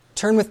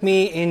Turn with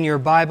me in your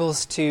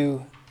Bibles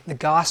to the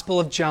Gospel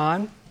of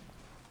John,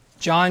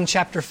 John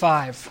chapter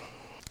 5.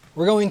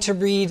 We're going to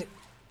read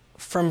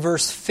from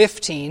verse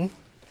 15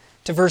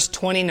 to verse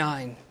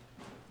 29.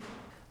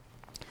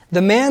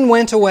 The man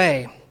went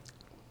away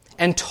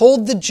and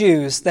told the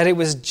Jews that it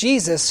was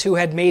Jesus who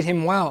had made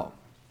him well.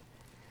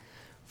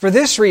 For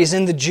this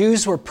reason, the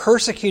Jews were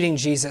persecuting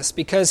Jesus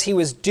because he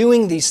was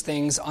doing these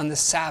things on the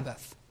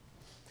Sabbath.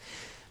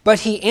 But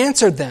he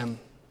answered them,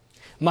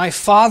 "My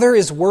Father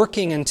is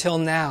working until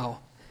now,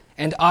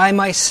 and I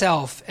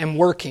myself am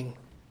working."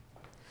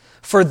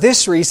 For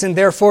this reason,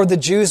 therefore, the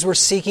Jews were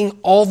seeking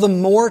all the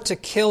more to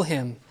kill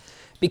him,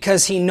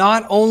 because he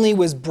not only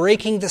was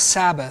breaking the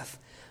Sabbath,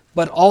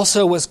 but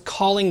also was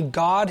calling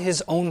God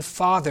his own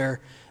Father,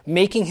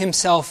 making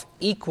himself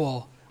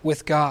equal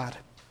with God.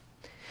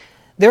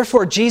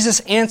 Therefore Jesus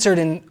answered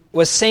and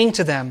was saying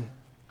to them,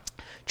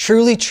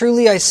 "Truly,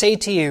 truly, I say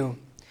to you,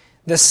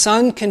 the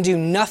Son can do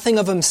nothing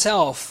of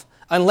himself,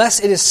 unless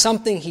it is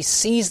something he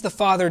sees the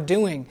Father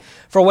doing.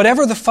 For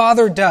whatever the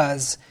Father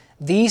does,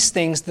 these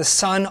things the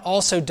Son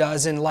also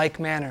does in like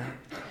manner.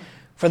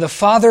 For the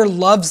Father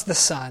loves the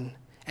Son,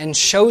 and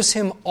shows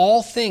him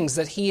all things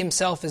that he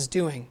himself is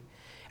doing.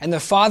 And the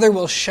Father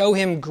will show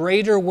him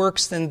greater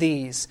works than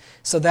these,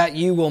 so that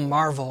you will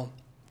marvel.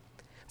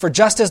 For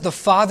just as the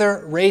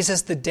Father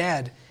raises the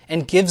dead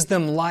and gives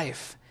them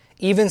life,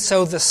 even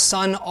so the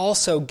Son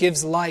also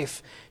gives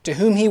life to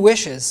whom he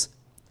wishes.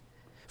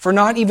 For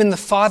not even the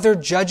Father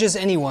judges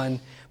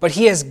anyone, but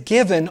he has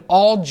given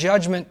all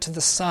judgment to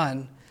the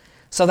Son,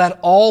 so that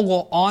all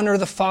will honor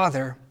the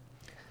Father,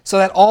 so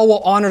that all will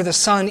honor the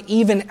Son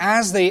even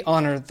as they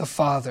honor the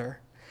Father.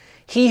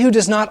 He who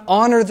does not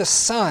honor the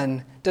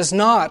Son does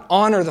not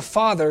honor the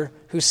Father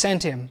who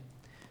sent him.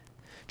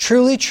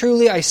 Truly,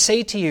 truly, I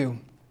say to you,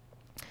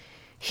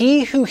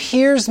 he who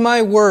hears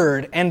my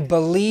word and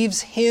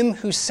believes him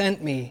who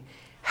sent me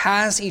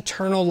has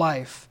eternal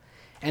life,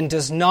 and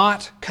does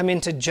not come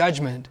into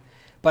judgment,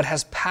 but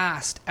has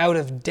passed out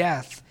of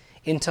death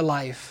into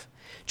life.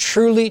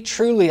 Truly,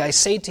 truly, I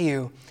say to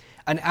you,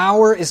 an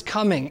hour is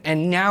coming,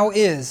 and now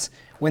is,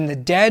 when the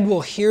dead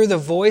will hear the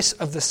voice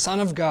of the Son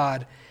of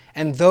God,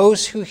 and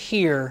those who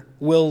hear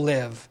will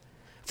live.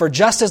 For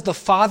just as the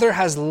Father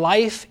has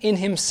life in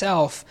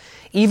himself,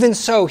 even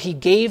so he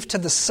gave to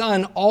the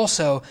Son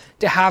also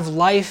to have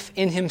life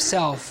in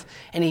himself,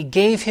 and he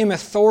gave him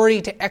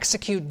authority to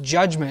execute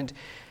judgment,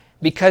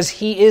 because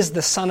he is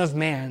the Son of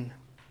Man.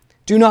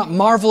 Do not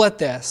marvel at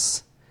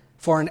this,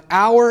 for an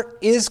hour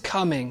is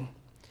coming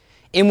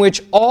in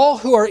which all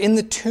who are in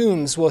the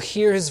tombs will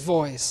hear his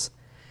voice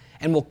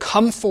and will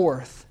come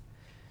forth,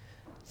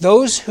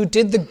 those who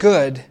did the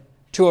good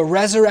to a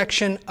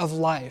resurrection of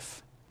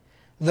life,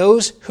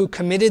 those who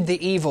committed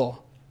the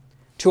evil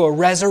to a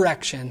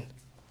resurrection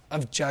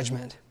of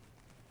judgment."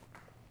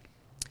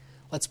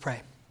 Let's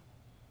pray.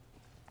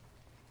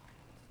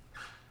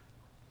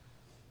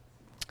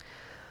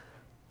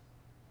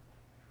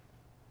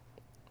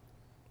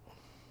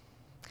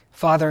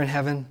 Father in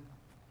heaven,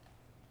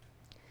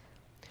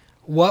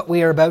 what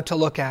we are about to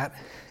look at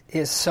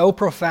is so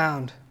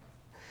profound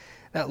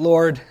that,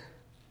 Lord,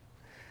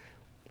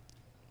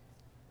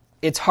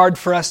 it's hard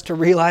for us to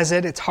realize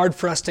it. It's hard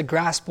for us to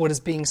grasp what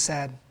is being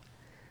said.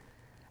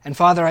 And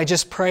Father, I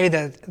just pray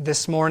that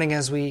this morning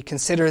as we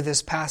consider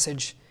this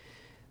passage,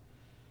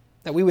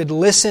 that we would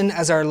listen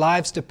as our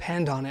lives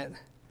depend on it.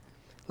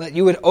 That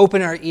you would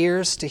open our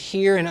ears to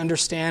hear and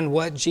understand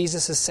what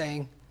Jesus is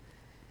saying,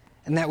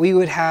 and that we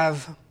would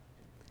have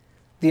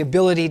the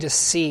ability to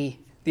see,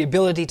 the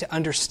ability to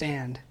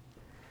understand.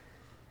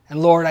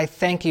 And Lord, I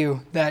thank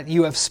you that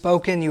you have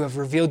spoken, you have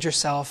revealed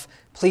yourself.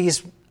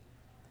 Please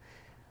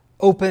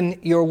open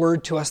your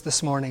word to us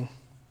this morning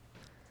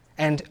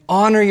and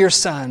honor your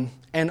Son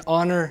and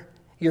honor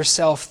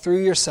yourself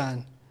through your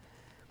Son.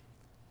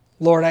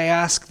 Lord, I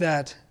ask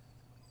that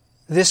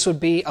this would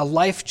be a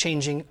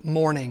life-changing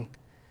morning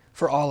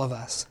for all of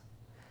us.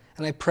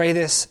 And I pray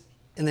this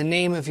in the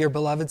name of your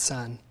beloved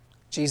Son,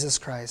 Jesus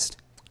Christ.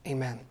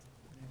 Amen.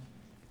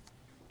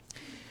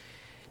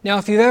 Now,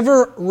 if you've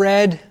ever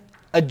read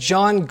a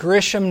John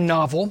Grisham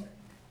novel,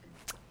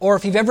 or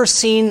if you've ever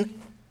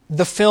seen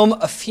the film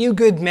A Few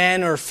Good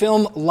Men or a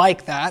film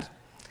like that,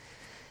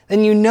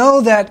 then you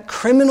know that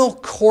criminal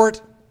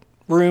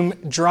courtroom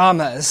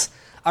dramas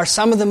are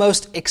some of the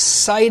most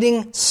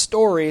exciting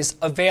stories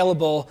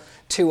available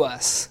to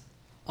us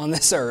on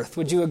this earth.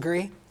 Would you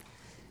agree?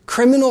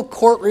 Criminal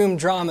courtroom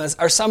dramas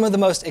are some of the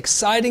most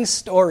exciting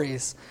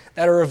stories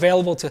that are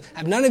available to...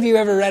 Have none of you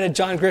ever read a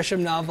John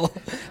Grisham novel?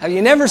 Have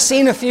you never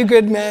seen A Few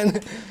Good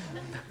Men?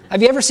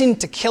 Have you ever seen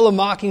To Kill a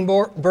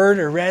Mockingbird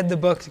or read the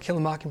book To Kill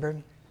a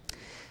Mockingbird?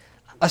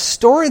 A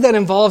story that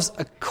involves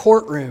a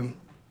courtroom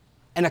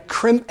and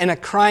a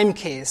crime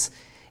case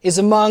is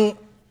among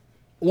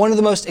one of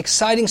the most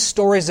exciting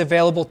stories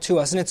available to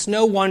us. And it's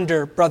no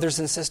wonder, brothers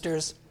and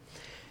sisters,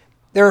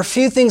 there are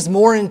few things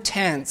more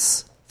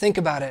intense, think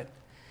about it,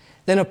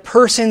 than a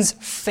person's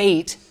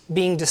fate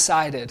being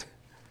decided,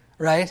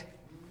 right?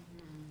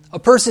 A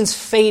person's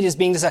fate is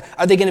being decided.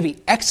 Are they going to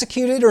be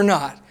executed or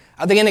not?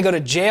 Are they going to go to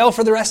jail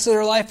for the rest of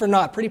their life or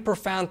not? Pretty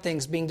profound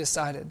things being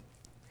decided.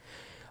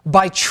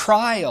 By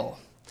trial.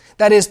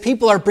 That is,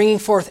 people are bringing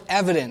forth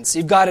evidence.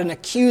 You've got an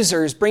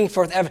accuser who's bringing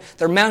forth evidence.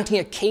 They're mounting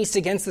a case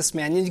against this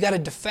man. You've got a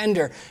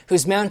defender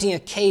who's mounting a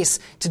case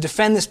to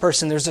defend this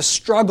person. There's a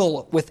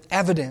struggle with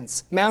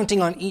evidence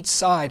mounting on each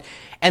side.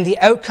 And the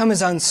outcome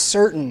is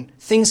uncertain.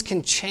 Things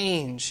can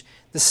change.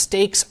 The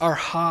stakes are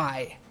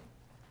high.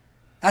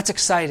 That's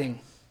exciting.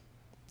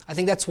 I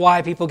think that's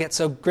why people get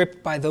so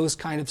gripped by those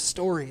kind of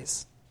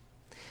stories.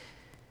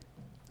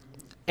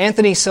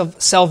 Anthony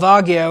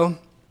Salvaggio,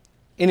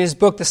 in his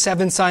book, The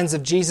Seven Signs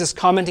of Jesus,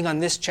 commenting on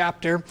this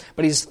chapter,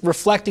 but he's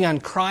reflecting on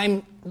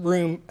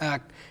courtroom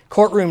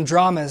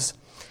dramas,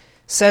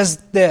 says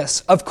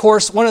this: of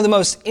course, one of the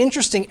most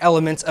interesting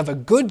elements of a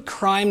good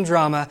crime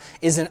drama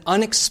is an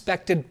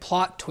unexpected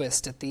plot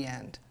twist at the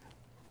end.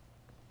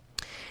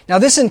 Now,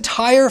 this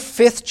entire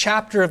 5th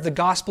chapter of the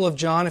Gospel of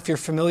John, if you're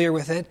familiar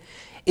with it,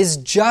 is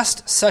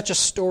just such a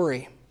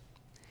story.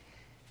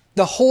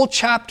 The whole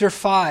chapter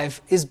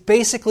 5 is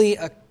basically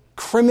a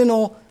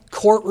criminal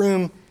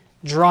courtroom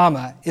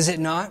drama, is it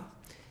not?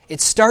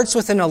 It starts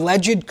with an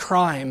alleged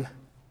crime.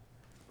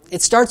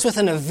 It starts with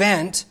an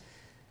event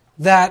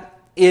that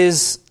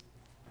is,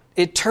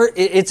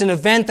 it's an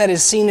event that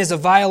is seen as a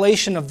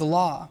violation of the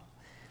law.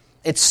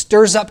 It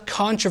stirs up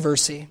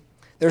controversy.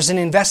 There's an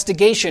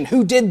investigation.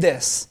 Who did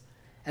this?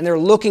 And they're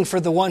looking for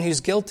the one who's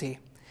guilty.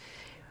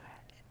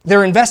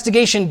 Their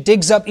investigation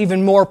digs up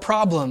even more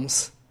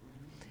problems.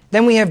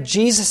 Then we have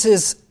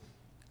Jesus'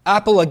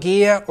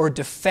 apologia, or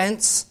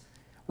defense,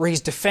 where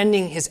he's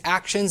defending his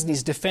actions and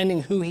he's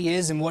defending who he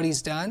is and what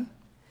he's done,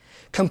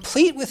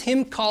 complete with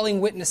him calling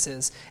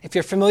witnesses. If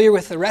you're familiar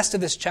with the rest of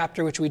this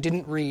chapter, which we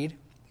didn't read,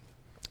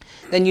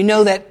 then you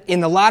know that in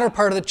the latter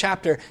part of the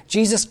chapter,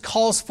 Jesus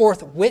calls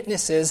forth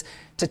witnesses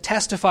to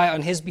testify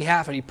on his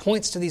behalf, and he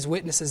points to these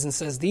witnesses and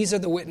says, these are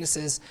the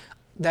witnesses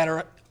that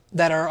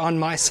are on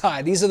my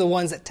side. These are the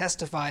ones that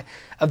testify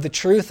of the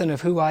truth and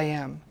of who I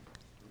am.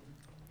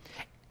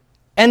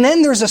 And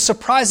then there's a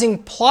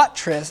surprising plot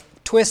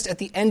twist at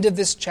the end of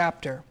this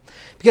chapter.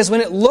 Because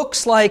when it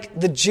looks like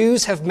the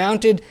Jews have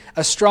mounted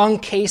a strong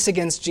case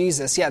against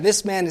Jesus, yeah,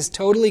 this man is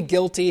totally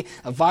guilty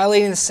of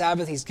violating the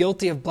Sabbath, he's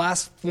guilty of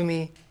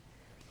blasphemy,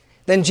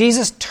 then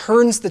Jesus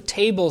turns the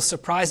tables,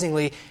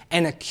 surprisingly,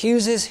 and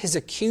accuses his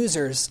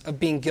accusers of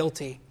being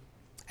guilty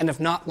and of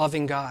not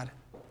loving God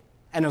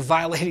and of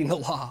violating the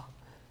law.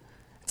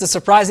 It's a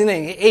surprising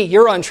thing. Hey,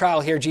 you're on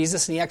trial here,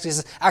 Jesus. And he actually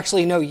says,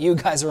 actually, no, you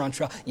guys are on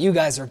trial. You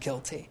guys are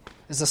guilty.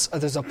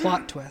 There's a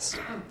plot twist.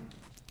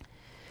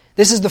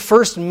 This is the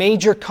first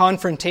major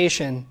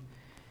confrontation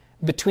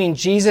between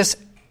Jesus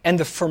and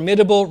the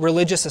formidable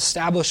religious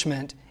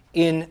establishment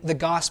in the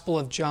Gospel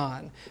of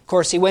John. Of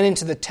course, he went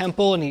into the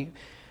temple and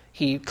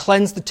he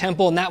cleansed the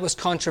temple, and that was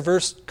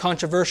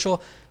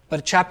controversial.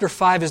 But chapter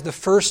 5 is the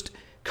first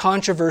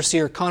controversy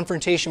or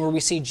confrontation where we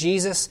see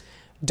Jesus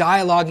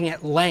dialoguing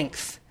at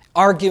length,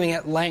 arguing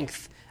at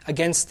length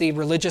against the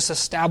religious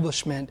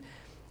establishment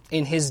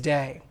in his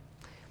day.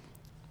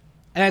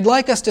 And I'd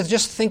like us to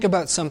just think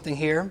about something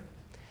here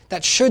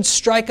that should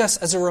strike us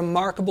as a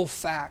remarkable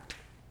fact.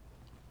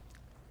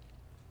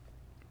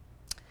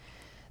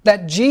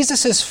 That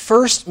Jesus'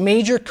 first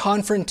major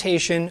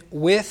confrontation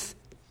with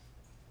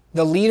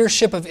the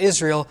leadership of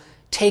Israel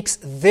takes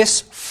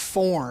this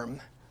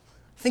form.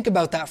 Think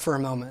about that for a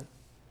moment.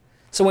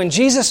 So when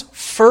Jesus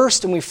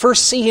when we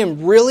first see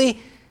him really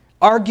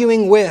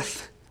arguing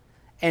with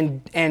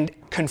and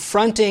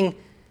confronting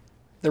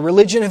the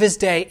religion of his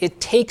day, it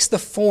takes the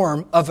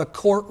form of a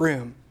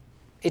courtroom.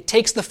 It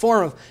takes the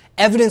form of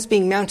evidence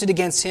being mounted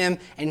against him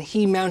and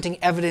he mounting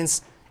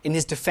evidence in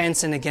his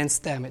defense and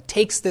against them. It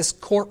takes this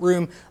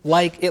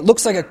it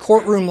looks like a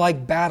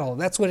courtroom-like battle.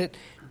 That's what it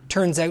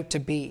turns out to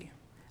be.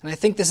 And I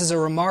think this is a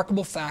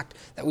remarkable fact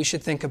that we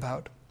should think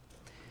about.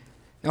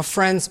 Now,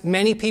 friends,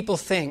 many people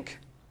think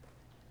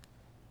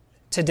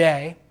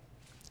today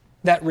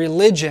that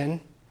religion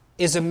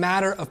is a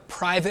matter of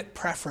private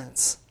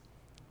preference.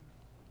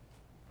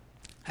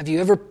 Have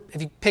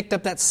you picked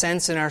up that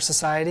sense in our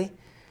society?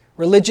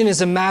 Religion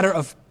is a matter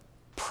of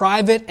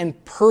private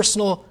and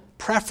personal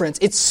preference.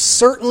 It's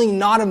certainly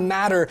not a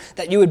matter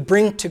that you would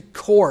bring to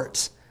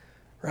court,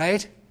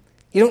 right?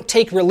 You don't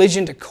take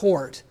religion to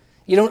court.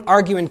 You don't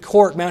argue in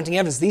court, mounting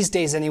evidence, these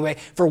days anyway,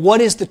 for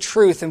what is the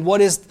truth and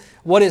what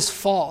is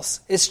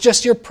false. It's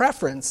just your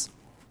preference.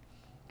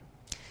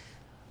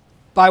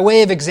 By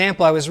way of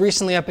example, I was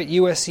recently up at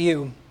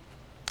USU,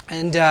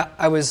 and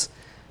I was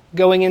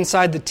going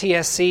inside the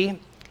TSC,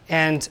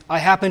 and I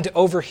happened to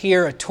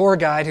overhear a tour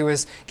guide who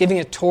was giving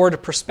a tour to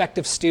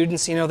prospective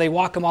students. You know, they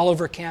walk them all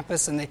over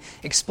campus, and they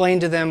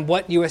explain to them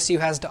what USU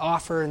has to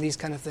offer and these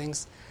kind of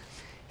things.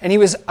 And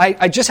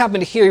I just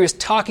happened to hear he was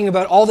talking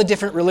about all the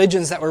different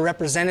religions that were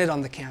represented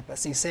on the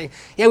campus. And he's saying,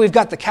 yeah, we've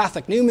got the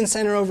Catholic Newman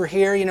Center over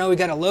here. You know, we've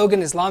got a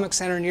Logan Islamic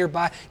Center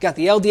nearby. We've got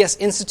the LDS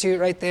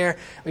Institute right there.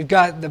 We've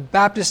got the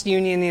Baptist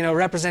Union, you know,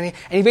 representing.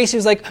 And he basically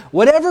was like,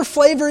 whatever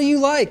flavor you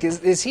like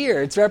is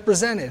here. It's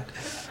represented.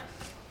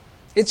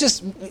 It's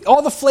just,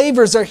 all the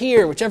flavors are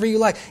here, whichever you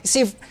like. You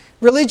see,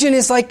 religion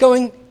is like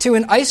going to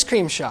an ice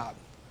cream shop.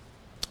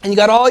 And you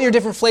got all your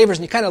different flavors,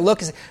 and you kind of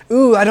look and say,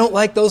 ooh, I don't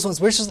like those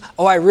ones.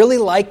 Oh, I really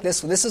like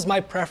this one. This is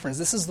my preference.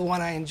 This is the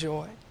one I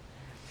enjoy.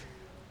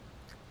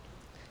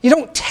 You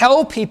don't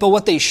tell people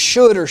what they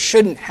should or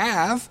shouldn't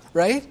have,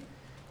 right?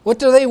 What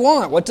do they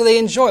want? What do they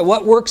enjoy?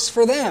 What works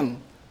for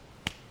them?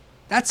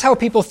 That's how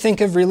people think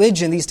of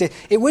religion these days.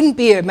 It wouldn't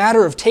be a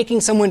matter of taking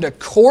someone to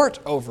court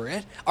over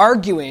it,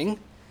 arguing,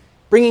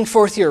 bringing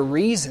forth your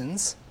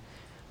reasons.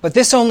 But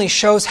this only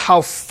shows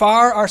how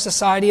far our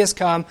society has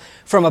come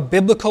from a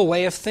biblical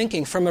way of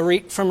thinking, from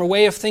a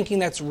way of thinking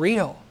that's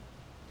real.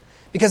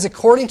 Because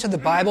according to the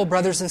Bible,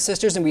 brothers and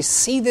sisters, and we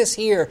see this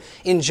here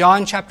in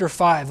John chapter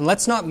 5, and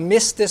let's not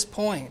miss this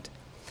point,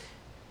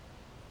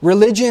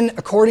 religion,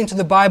 according to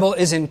the Bible,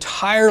 is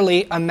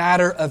entirely a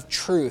matter of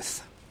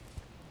truth.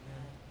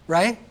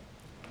 Right?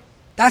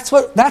 That's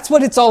what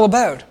it's all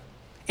about.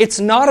 It's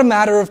not a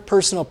matter of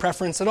personal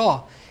preference at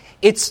all.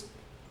 It's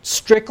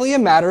strictly a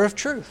matter of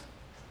truth.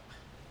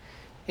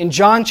 In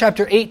John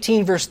chapter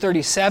 18, verse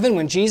 37,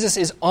 when Jesus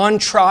is on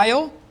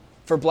trial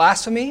for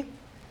blasphemy,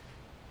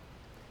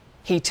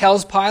 he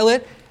tells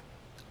Pilate,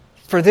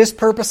 "For this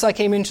purpose I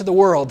came into the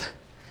world.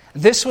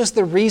 This was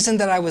the reason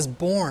that I was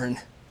born,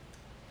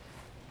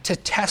 to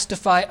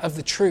testify of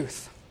the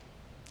truth."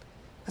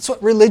 That's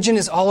what religion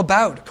is all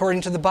about,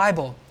 according to the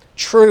Bible.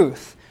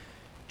 Truth.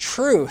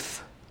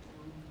 Truth.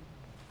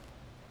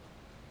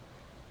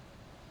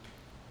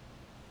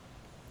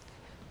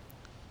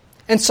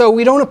 And so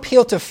we don't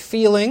appeal to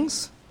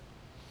feelings.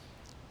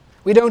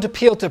 We don't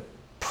appeal to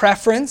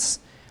preference.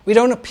 We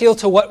don't appeal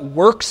to what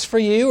works for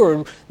you,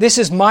 or this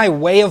is my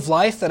way of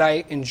life that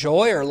I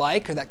enjoy or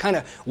like, or that kind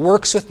of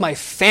works with my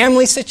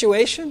family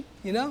situation,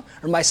 or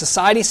my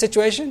society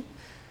situation.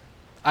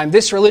 I'm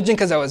this religion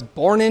because I was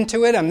born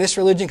into it. I'm this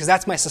religion because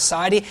that's my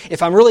society.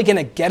 If I'm really going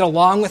to get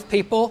along with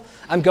people,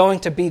 I'm going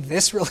to be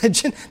this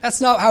religion.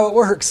 That's not how it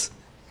works.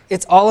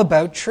 It's all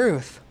about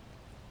truth.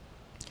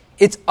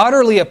 It's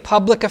utterly a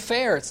public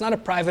affair. It's not a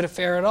private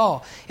affair at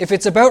all. If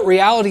it's about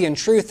reality and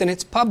truth, then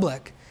it's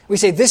public. We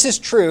say this is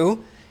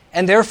true,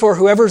 and therefore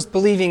whoever's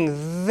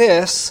believing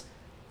this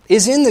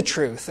is in the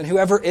truth, and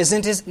whoever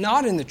isn't is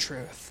not in the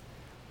truth.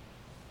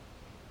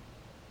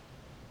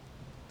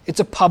 It's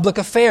a public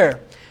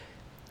affair.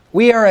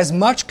 We are as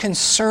much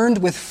concerned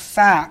with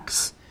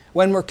facts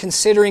when we're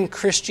considering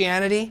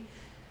Christianity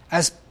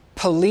as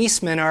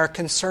policemen are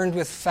concerned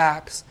with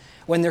facts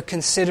when they're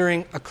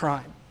considering a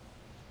crime.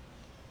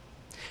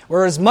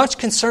 We're as much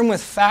concerned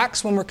with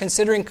facts when we're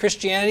considering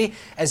Christianity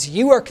as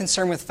you are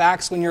concerned with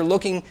facts when you're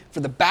looking for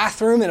the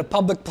bathroom in a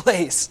public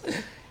place.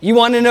 You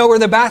want to know where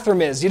the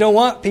bathroom is. You don't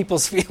want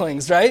people's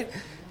feelings, right?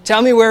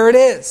 Tell me where it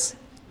is.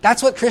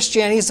 That's what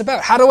Christianity is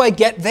about. How do I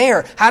get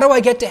there? How do I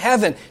get to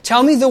heaven?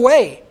 Tell me the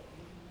way.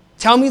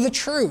 Tell me the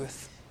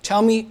truth.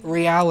 Tell me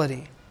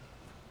reality.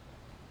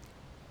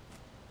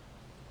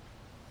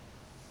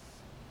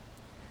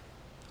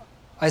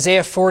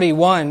 Isaiah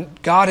 41,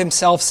 God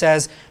himself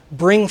says,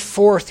 "Bring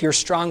forth your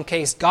strong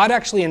case." God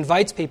actually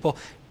invites people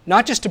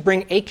not just to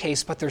bring a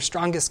case, but their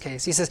strongest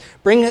case. He says,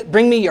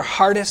 bring me your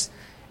hardest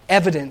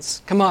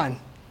evidence. Come on.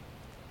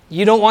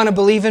 You don't want to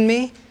believe in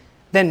me?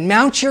 Then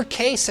mount your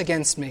case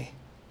against me.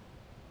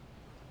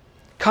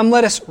 Come,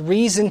 let us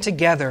reason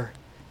together,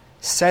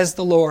 says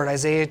the Lord,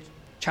 Isaiah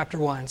chapter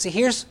 1. See,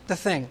 here's the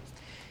thing.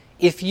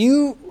 If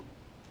you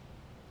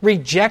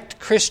reject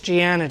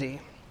Christianity,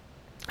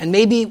 and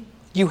maybe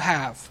you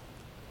have,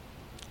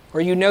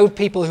 or you know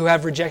people who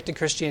have rejected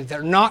Christianity that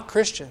are not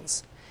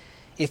Christians,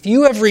 if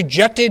you have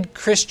rejected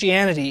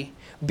Christianity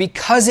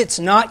because it's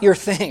not your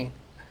thing,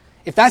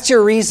 if that's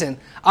your reason,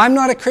 I'm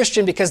not a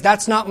Christian because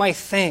that's not my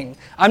thing.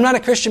 I'm not a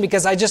Christian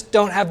because I just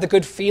don't have the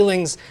good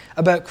feelings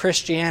about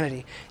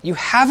Christianity. You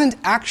haven't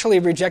actually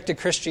rejected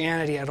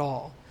Christianity at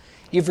all.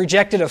 You've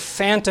rejected a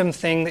phantom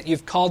thing that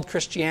you've called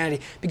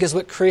Christianity, because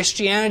what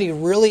Christianity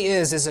really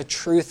is a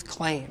truth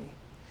claim.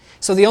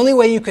 So the only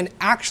way you can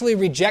actually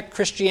reject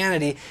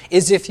Christianity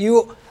is if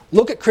you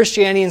look at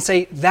Christianity and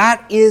say,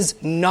 that is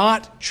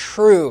not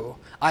true.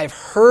 I've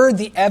heard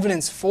the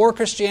evidence for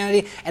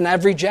Christianity and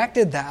I've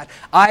rejected that.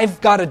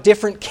 I've got a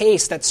different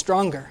case that's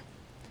stronger.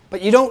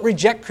 But you don't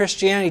reject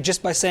Christianity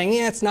just by saying,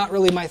 yeah, it's not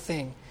really my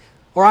thing.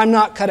 Or I'm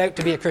not cut out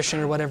to be a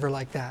Christian or whatever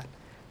like that.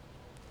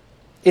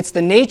 It's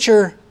the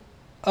nature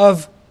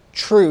of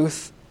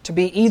truth to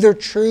be either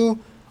true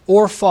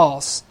or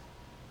false.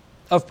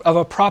 Of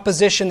a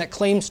proposition that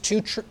claims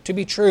to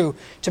be true,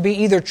 to be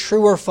either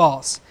true or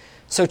false.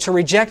 So to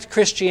reject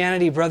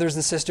Christianity, brothers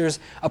and sisters,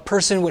 a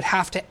person would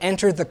have to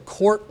enter the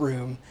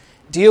courtroom,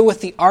 deal with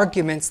the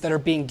arguments that are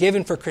being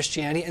given for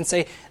Christianity, and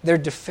say they're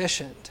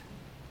deficient.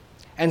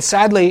 And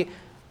sadly,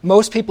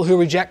 most people who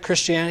reject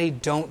Christianity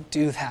don't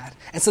do that.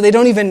 And so they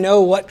don't even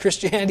know what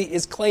Christianity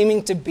is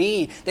claiming to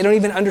be. They don't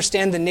even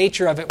understand the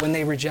nature of it when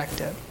they reject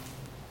it.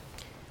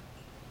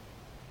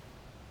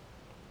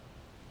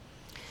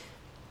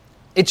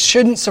 It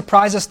shouldn't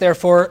surprise us,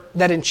 therefore,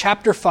 that in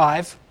chapter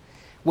 5,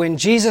 when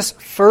Jesus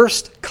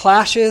first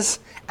clashes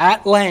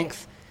at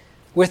length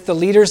with the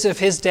leaders of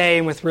his day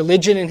and with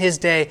religion in his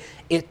day,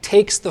 it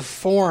takes the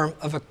form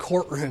of a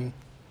courtroom.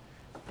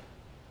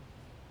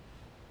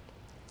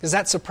 Does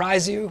that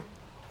surprise you?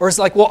 Or it's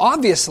like, well,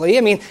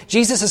 obviously,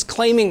 Jesus is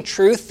claiming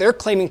truth, they're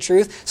claiming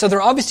truth, so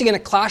they're obviously going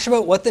to clash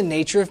about what the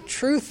nature of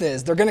truth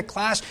is. They're going to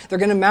clash, they're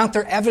going to mount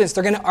their evidence,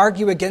 they're going to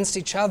argue against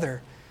each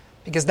other,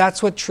 because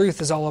that's what truth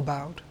is all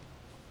about.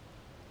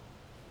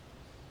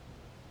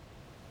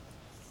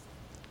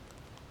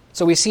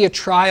 So we see a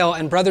trial,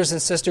 and brothers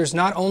and sisters,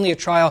 not only a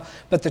trial,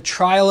 but the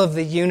trial of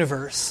the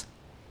universe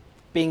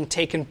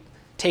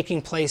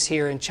taking place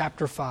here in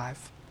chapter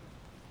 5.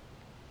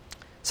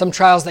 Some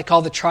trials they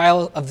call the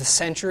trial of the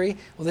century.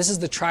 Well, this is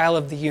the trial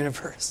of the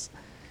universe.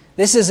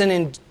 This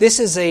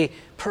is a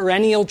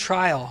perennial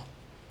trial.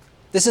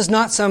 This is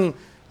not some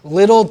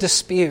little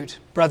dispute,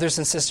 brothers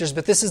and sisters,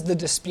 but this is the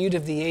dispute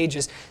of the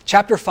ages.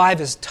 Chapter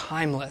 5 is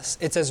timeless.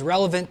 It's as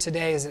relevant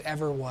today as it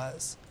ever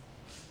was.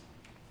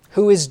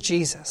 Who is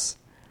Jesus?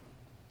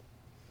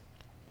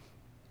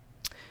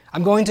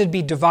 I'm going to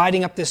be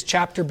dividing up this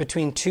chapter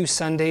between 2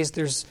 Sundays.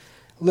 There's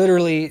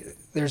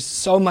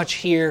so much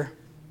here.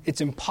 It's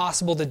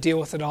impossible to deal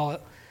with it all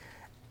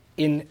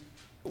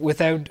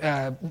without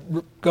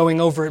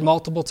going over it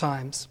multiple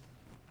times.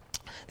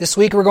 This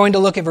week we're going to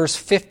look at verse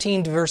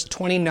 15 to verse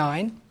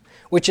 29,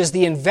 which is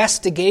the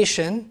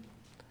investigation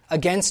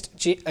into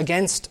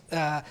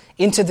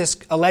this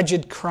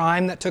alleged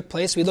crime that took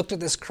place. We looked at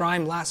this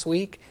crime last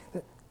week.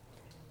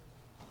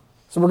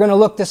 So we're going to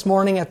look this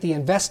morning at the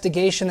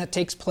investigation that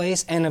takes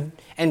place and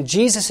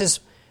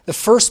the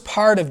first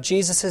part of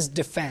Jesus'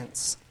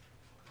 defense.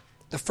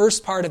 The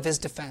first part of his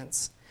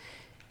defense.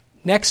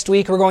 Next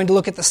week, we're going to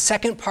look at the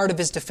second part of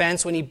his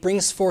defense when he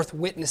brings forth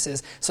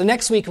witnesses. So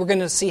next week, we're going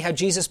to see how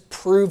Jesus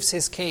proves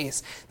his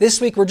case.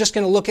 This week, we're just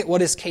going to look at what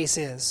his case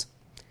is.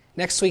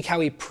 Next week, how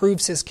he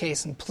proves his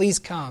case. And please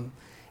come.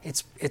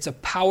 It's a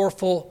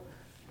powerful,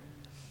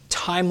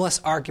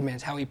 timeless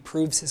argument, how he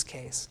proves his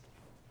case.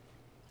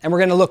 And we're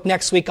going to look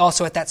next week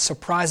also at that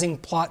surprising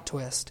plot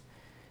twist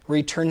where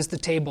he turns the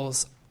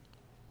tables.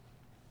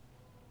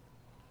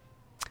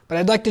 But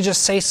I'd like to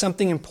just say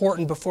something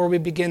important before we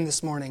begin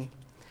this morning.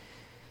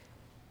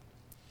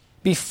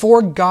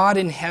 Before God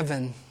in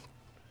heaven,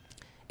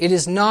 it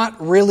is not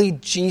really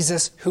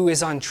Jesus who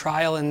is on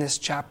trial in this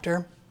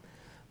chapter,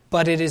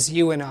 but it is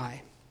you and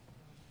I.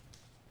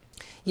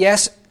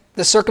 Yes,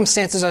 the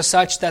circumstances are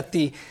such that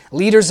the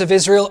leaders of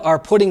Israel are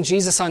putting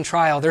Jesus on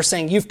trial. They're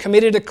saying, you've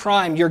committed a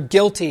crime, you're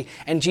guilty,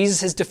 and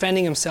Jesus is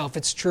defending himself.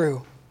 It's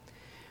true.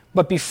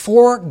 But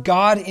before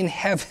God in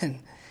heaven,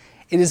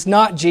 it is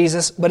not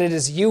Jesus, but it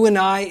is you and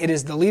I, it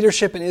is the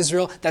leadership in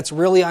Israel that's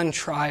really on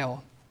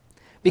trial.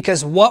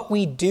 Because what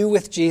we do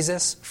with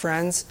Jesus,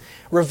 friends,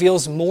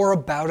 reveals more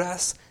about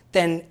us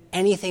than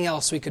anything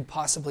else we could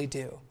possibly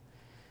do.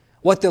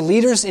 What the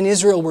leaders in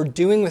Israel were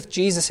doing with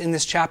Jesus in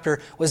this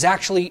chapter was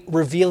actually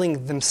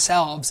revealing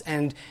themselves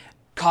and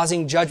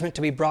causing judgment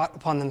to be brought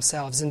upon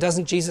themselves. And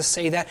doesn't Jesus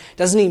say that?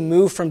 Doesn't he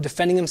move from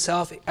defending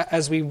himself,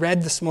 as we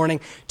read this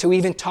morning, to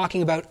even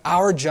talking about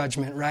our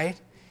judgment, right?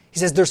 He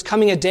says there's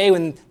coming a day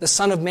when the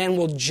Son of Man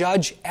will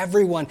judge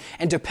everyone.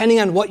 And depending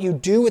on what you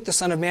do with the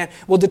Son of Man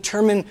will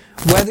determine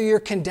whether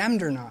you're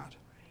condemned or not.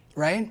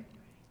 Right?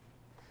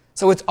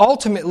 So it's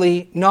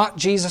ultimately not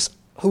Jesus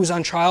who's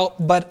on trial,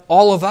 but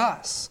all of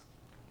us.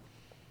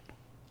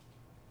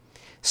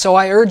 So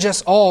I urge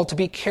us all to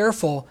be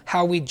careful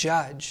how we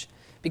judge.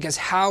 Because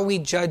how we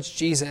judge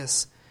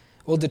Jesus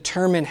will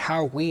determine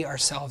how we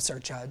ourselves are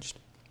judged.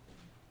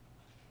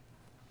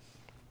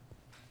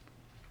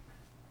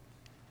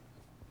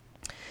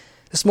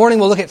 This morning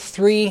we'll look at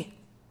 3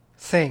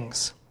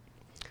 things.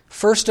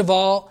 First of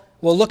all,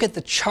 we'll look at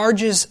the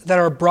charges that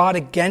are brought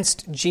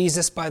against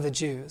Jesus by the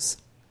Jews.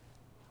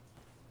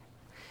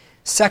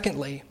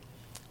 Secondly,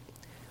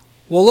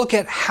 we'll look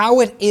at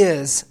how it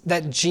is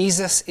that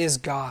Jesus is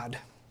God.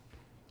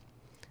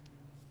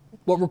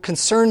 What we're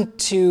concerned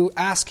to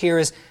ask here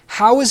is,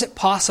 how is it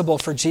possible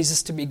for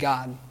Jesus to be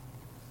God?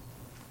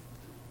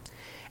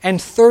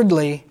 And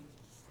thirdly,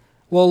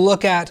 we'll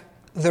look at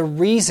the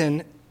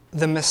reason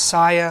the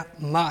Messiah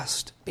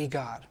must be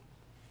God.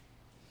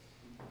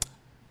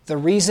 The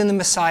reason the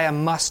Messiah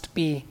must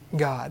be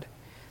God.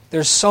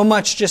 There's so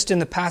much just in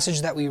the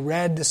passage that we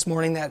read this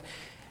morning that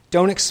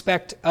don't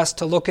expect us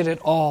to look at it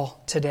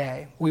all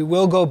today. We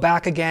will go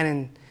back again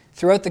and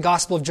throughout the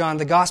Gospel of John.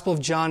 The Gospel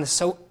of John is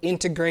so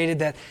integrated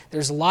that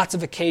there's lots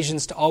of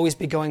occasions to always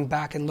be going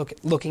back and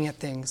looking at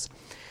things.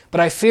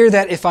 But I fear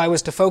that if I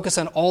was to focus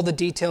on all the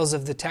details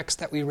of the text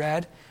that we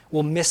read,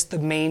 we'll miss the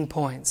main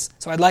points.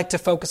 So I'd like to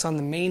focus on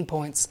the main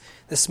points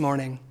this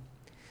morning.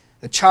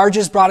 The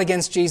charges brought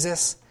against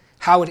Jesus,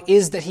 how it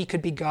is that he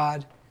could be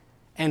God,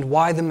 and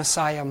why the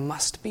Messiah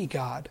must be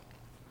God.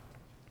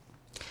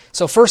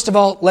 So first of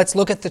all, let's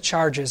look at the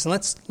charges. And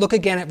let's look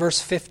again at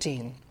verse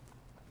 15.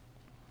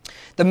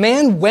 The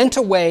man went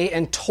away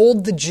and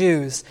told the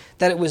Jews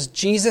that it was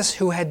Jesus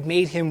who had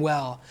made him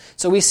well.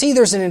 So we see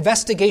there's an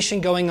investigation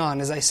going on.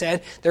 As I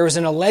said, there was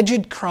an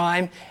alleged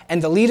crime,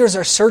 and the leaders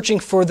are searching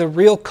for the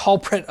real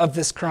culprit of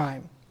this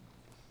crime.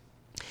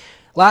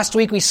 Last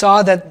week we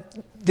saw that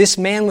this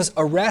man was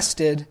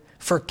arrested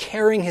for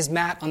carrying his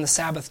mat on the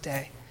Sabbath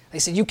day. They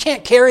said, you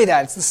can't carry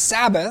that. It's the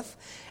Sabbath,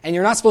 and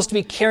you're not supposed to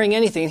be carrying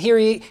anything.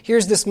 And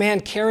here's this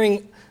man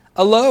carrying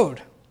a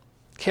load,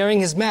 carrying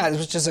his mat,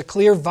 which is a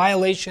clear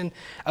violation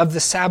of the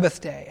Sabbath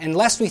day. And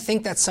lest we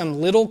think that's some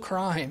little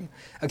crime,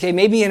 okay,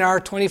 maybe in our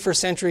 21st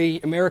century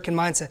American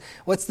mindset,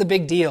 what's the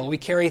big deal? We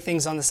carry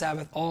things on the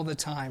Sabbath all the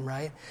time,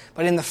 right?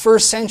 But in the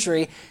first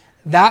century,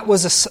 that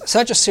was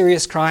such a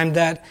serious crime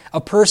that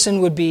a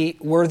person would be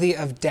worthy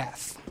of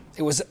death.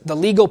 It was the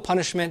legal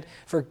punishment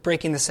for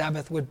breaking the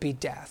Sabbath would be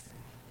death.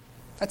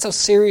 That's how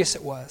serious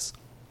it was.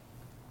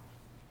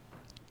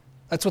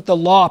 That's what the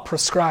law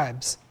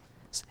prescribes.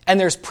 And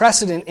there's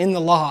precedent in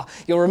the law.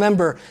 You'll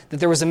remember that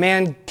there was a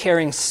man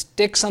carrying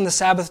sticks on the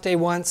Sabbath day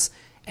once,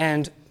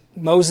 and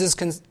Moses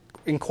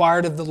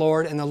inquired of the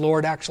Lord, and the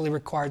Lord actually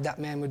required that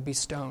man would be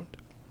stoned.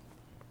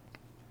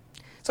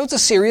 So it's a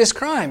serious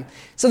crime.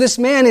 So this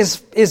man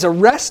is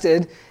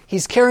arrested.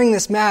 He's carrying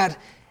this mat,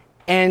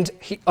 and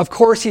of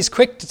course he's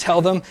quick to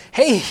tell them,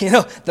 hey,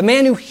 the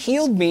man who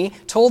healed me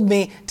told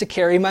me to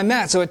carry my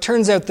mat. So it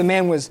turns out the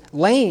man was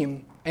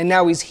lame, and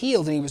now he's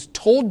healed, and he was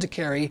told to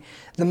carry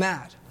the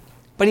mat.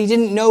 But he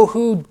didn't know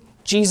who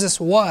Jesus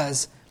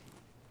was.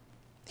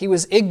 He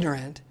was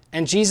ignorant.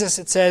 And Jesus,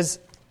 it says,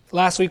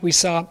 last week we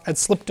saw, had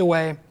slipped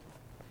away.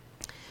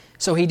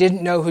 So he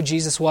didn't know who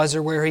Jesus was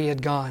or where he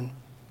had gone.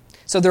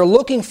 So they're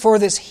looking for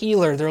this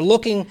healer. They're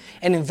looking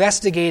and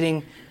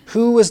investigating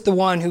who was the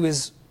one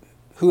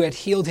who had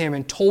healed him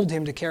and told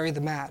him to carry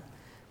the mat.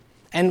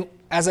 And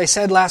as I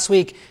said last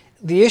week,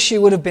 the issue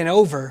would have been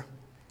over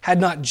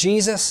had not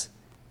Jesus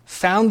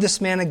found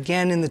this man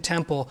again in the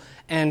temple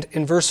and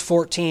in verse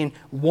 14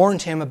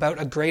 warned him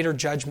about a greater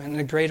judgment and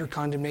a greater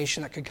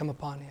condemnation that could come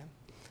upon him.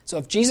 So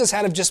if Jesus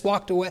had have just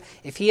walked away,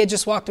 if he had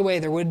just walked away,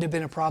 there wouldn't have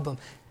been a problem.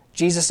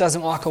 Jesus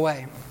doesn't walk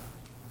away.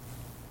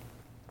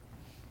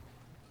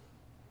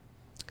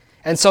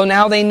 And so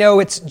now they know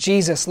it's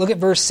Jesus. Look at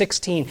verse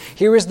 16.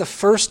 Here is the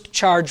first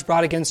charge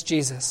brought against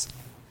Jesus.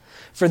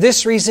 For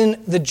this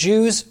reason, the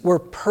Jews were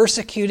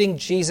persecuting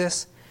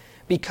Jesus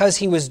because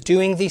he was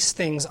doing these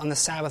things on the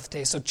Sabbath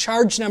day. So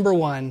charge number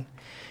 1,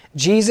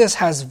 Jesus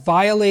has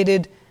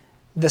violated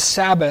the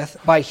Sabbath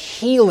by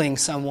healing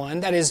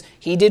someone. That is,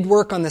 he did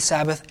work on the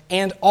Sabbath,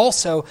 and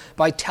also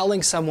by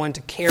telling someone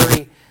to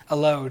carry a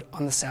load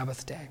on the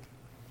Sabbath day.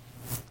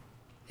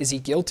 Is he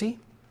guilty?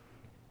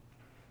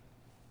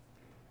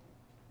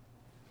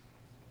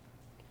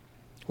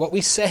 What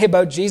we say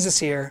about Jesus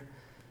here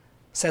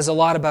says a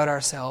lot about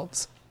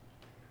ourselves.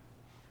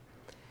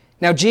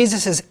 Now,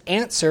 Jesus'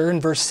 answer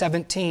in verse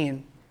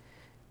 17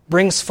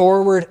 brings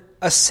forward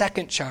a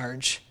second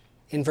charge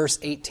in verse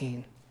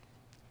 18.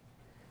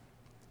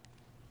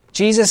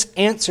 Jesus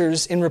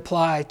answers in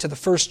reply to the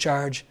first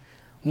charge,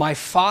 "My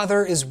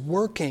Father is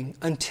working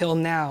until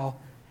now,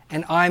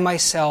 and I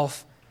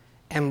myself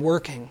am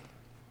working."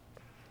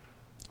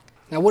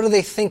 Now, what do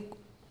they think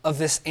of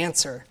this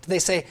answer? Do they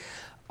say,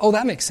 "Oh,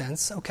 that makes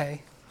sense.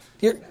 Okay,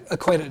 you're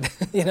acquitted,"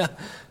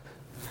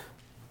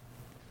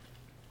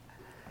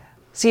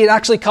 See, it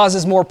actually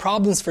causes more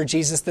problems for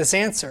Jesus, this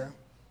answer.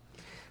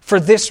 For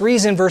this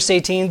reason, verse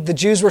 18, the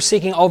Jews were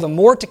seeking all the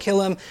more to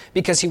kill him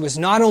because he was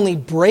not only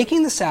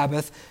breaking the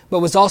Sabbath, but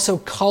was also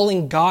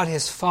calling God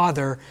his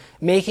Father,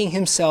 making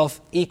himself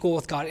equal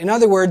with God. In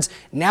other words,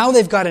 now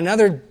they've got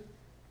another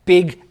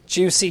big,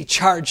 juicy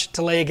charge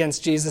to lay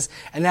against Jesus,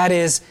 and that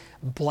is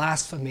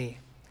blasphemy.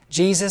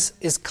 Jesus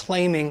is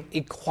claiming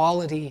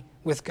equality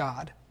with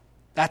God.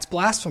 That's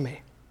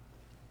blasphemy.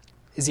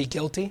 Is he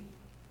guilty?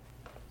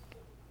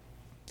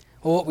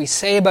 Well, what we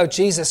say about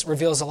Jesus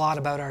reveals a lot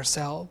about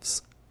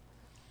ourselves.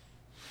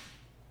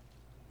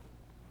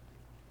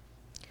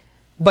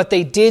 But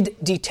they did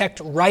detect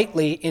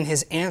rightly in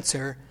his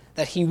answer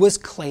that he was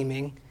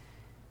claiming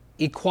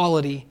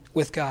equality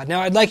with God.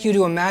 Now, I'd like you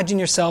to imagine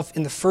yourself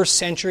in the first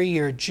century.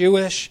 You're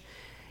Jewish.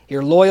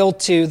 You're loyal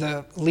to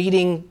the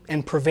leading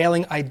and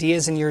prevailing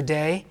ideas in your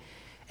day.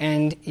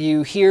 And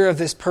you hear of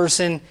this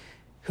person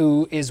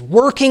who is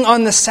working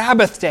on the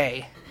Sabbath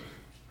day.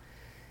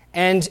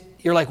 And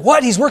you're like,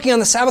 what? He's working on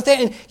the Sabbath day?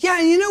 And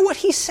yeah, you know what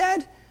he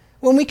said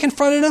when we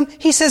confronted him?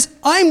 He says,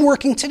 I'm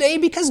working today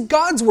because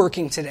God's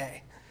working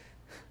today.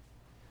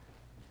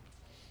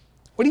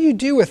 What do you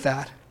do with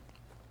that?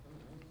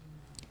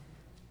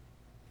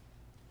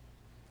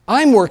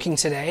 I'm working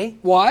today.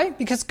 Why?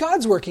 Because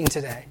God's working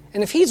today.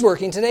 And if he's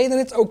working today, then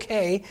it's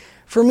okay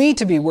for me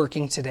to be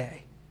working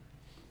today.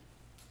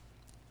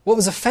 What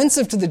was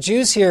offensive to the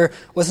Jews here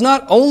was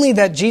not only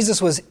that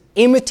Jesus was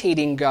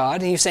imitating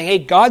God, and he was saying, hey,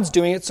 God's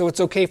doing it, so it's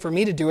okay for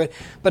me to do it,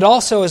 but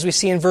also, as we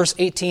see in verse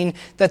 18,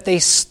 that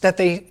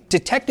they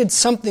detected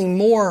something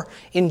more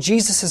in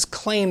Jesus'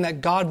 claim that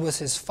God was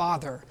his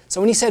Father.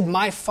 So when he said,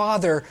 my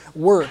Father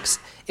works,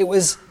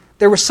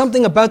 there was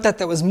something about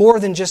that was more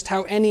than just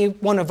how any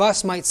one of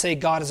us might say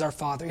God is our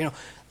Father.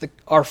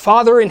 Our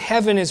Father in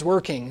heaven is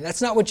working.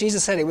 That's not what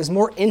Jesus said. It was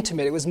more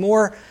intimate.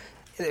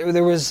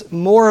 There was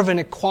more of an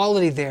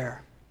equality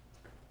there.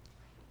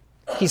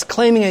 He's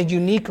claiming a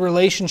unique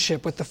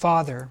relationship with the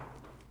Father.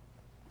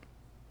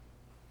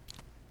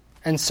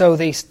 And so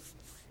they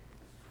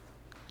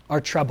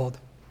are troubled.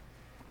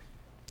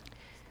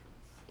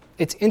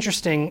 It's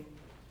interesting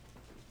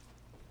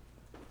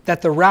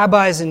that the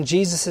rabbis in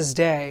Jesus'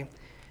 day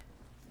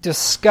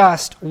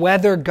discussed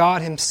whether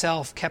God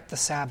himself kept the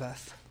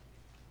Sabbath.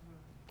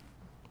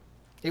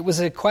 It was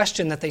a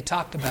question that they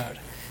talked about.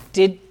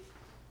 Did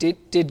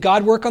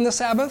God work on the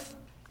Sabbath?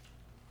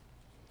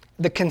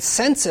 The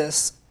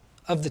consensus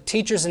of the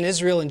teachers in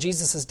Israel in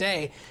Jesus'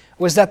 day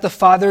was that the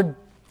Father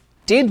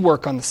did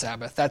work on the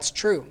Sabbath. That's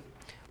true.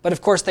 But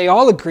of course, they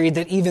all agreed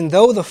that even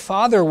though the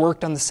Father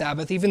worked on the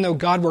Sabbath, even though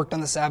God worked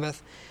on the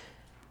Sabbath,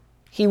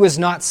 he was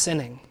not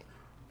sinning.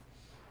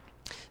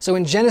 So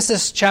in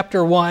Genesis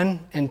chapter 1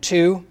 and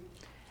 2,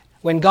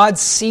 when God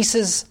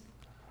ceases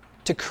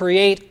to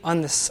create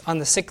on the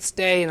sixth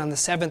day and on the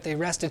seventh day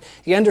rested,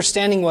 the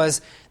understanding was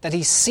that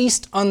he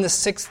ceased on the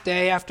sixth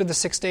day. After the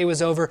sixth day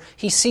was over,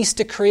 he ceased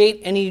to create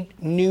any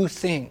new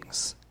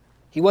things.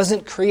 He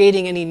wasn't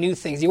creating any new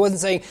things. He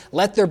wasn't saying,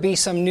 let there be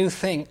some new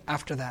thing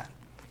after that.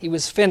 He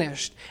was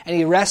finished, and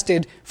he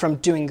rested from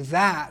doing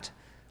that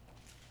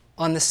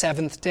on the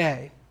seventh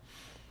day.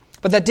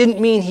 But that didn't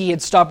mean he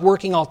had stopped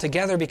working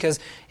altogether, because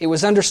it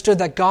was understood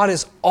that God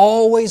is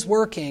always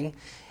working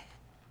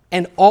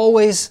and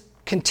always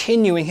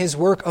continuing his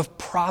work of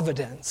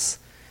providence.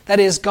 That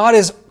is, God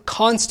is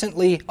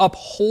constantly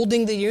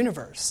upholding the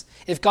universe.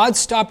 If God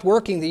stopped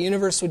working, the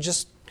universe would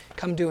just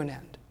come to an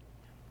end.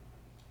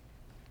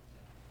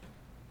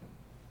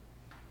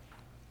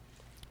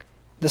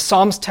 The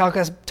Psalms talk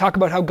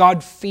about how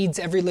God feeds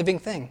every living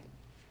thing.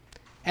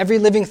 Every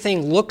living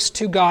thing looks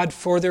to God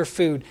for their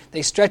food.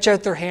 They stretch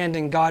out their hand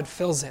and God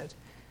fills it.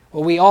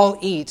 Well, we all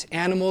eat,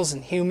 animals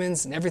and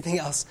humans and everything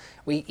else.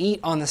 We eat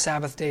on the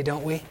Sabbath day,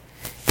 don't we?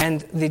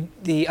 And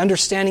the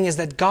understanding is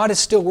that God is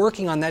still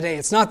working on that day.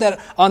 It's not that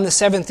on the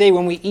seventh day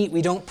when we eat,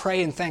 we don't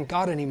pray and thank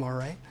God anymore,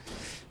 right?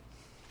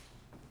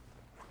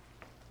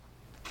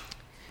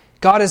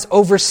 God is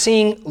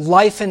overseeing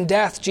life and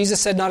death. Jesus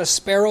said not a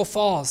sparrow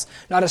falls,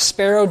 not a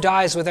sparrow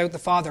dies without the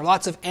Father.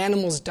 Lots of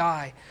animals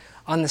die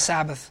on the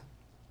Sabbath.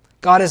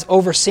 God is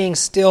overseeing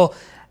still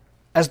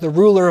as the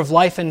ruler of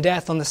life and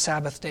death on the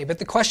Sabbath day. But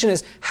the question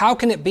is, how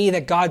can it be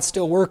that God's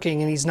still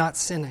working and he's not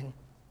sinning?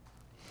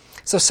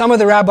 So some of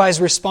the rabbis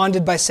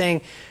responded by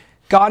saying,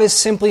 God is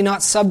simply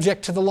not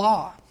subject to the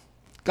law.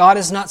 God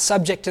is not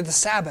subject to the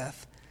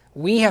Sabbath.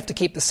 We have to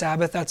keep the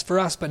Sabbath, that's for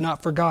us, but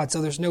not for God,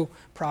 so there's no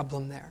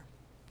problem there.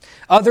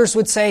 Others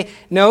would say,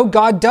 no,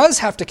 God does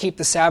have to keep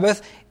the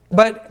Sabbath,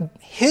 but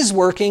his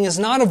working is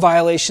not a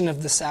violation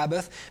of the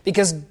Sabbath,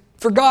 because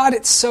for God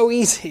it's so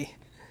easy.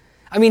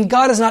 I mean,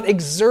 God is not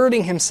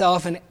exerting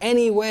himself in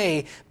any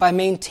way by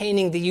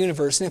maintaining the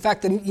universe. And in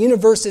fact, the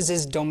universe is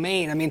his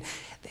domain. I mean,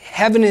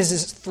 heaven is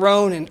his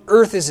throne and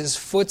earth is his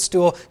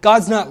footstool.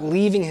 God's not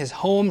leaving his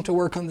home to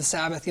work on the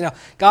Sabbath. You know,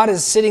 God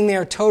is sitting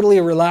there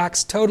totally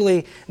relaxed,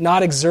 totally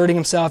not exerting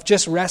himself,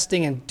 just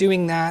resting and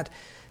doing that.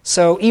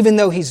 So even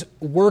though he's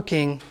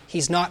working,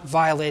 he's not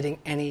violating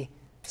any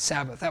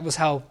Sabbath. That was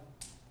how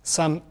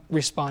some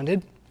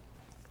responded.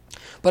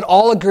 But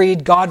all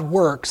agreed God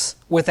works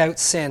without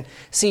sin.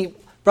 See,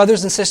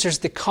 brothers and sisters,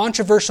 the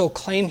controversial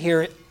claim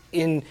here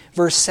in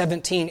verse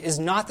 17 is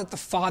not that the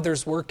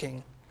Father's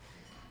working.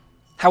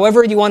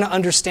 However you want to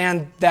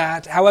understand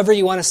that, however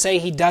you want to say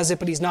he does it,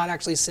 but he's not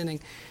actually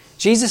sinning,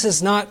 Jesus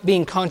is not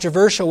being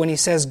controversial when he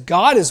says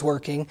God is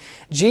working.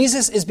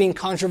 Jesus is being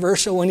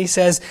controversial when he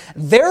says,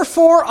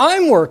 therefore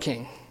I'm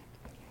working.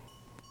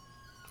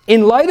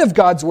 In light of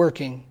God's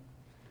working.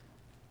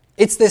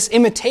 It's this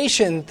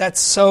imitation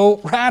that's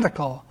so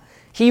radical.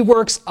 He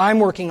works, I'm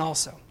working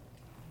also.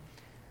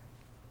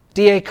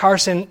 D.A.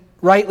 Carson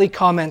rightly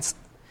comments,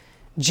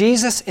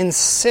 Jesus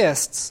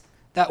insists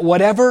that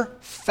whatever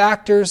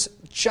factors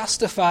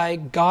justify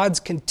God's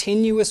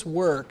continuous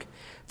work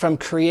from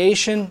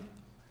creation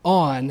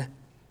on,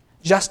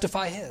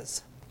 justify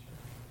his.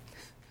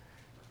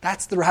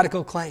 That's the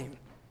radical claim.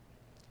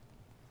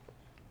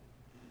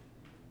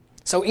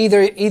 So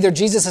either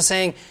Jesus is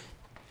saying,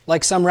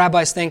 like some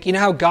rabbis think, you know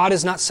how God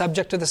is not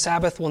subject to the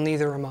Sabbath? Well,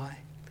 neither am I.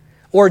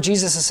 Or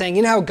Jesus is saying,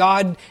 you know how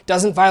God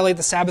doesn't violate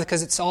the Sabbath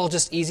because it's all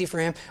just easy for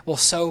him? Well,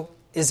 so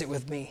is it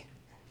with me.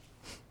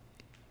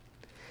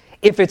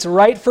 If it's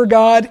right for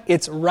God,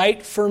 it's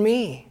right for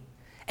me.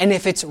 And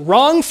if it's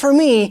wrong for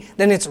me,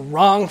 then it's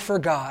wrong for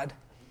God.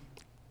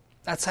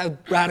 That's how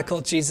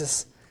radical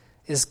Jesus'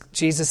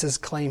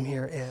 claim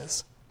here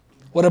is.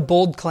 What a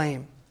bold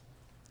claim.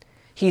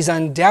 He's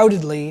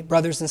undoubtedly,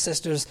 brothers and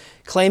sisters,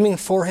 claiming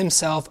for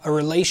himself a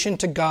relation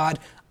to God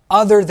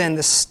other than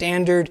the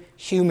standard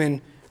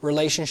human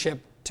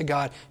relationship to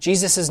God.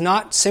 Jesus is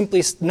not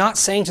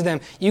saying to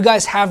them, you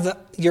guys have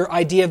your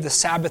idea of the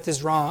Sabbath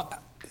is wrong.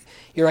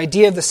 Your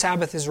idea of the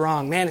Sabbath is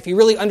wrong. Man, if you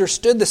really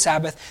understood the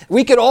Sabbath,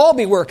 we could all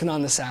be working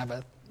on the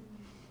Sabbath.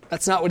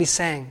 That's not what he's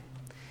saying.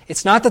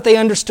 It's not that they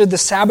understood the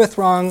Sabbath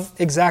wrong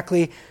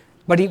exactly,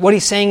 but what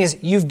he's saying is,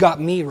 you've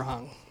got me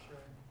wrong.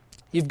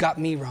 You've got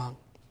me wrong.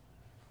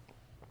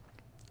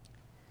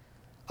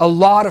 A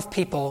lot of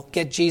people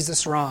get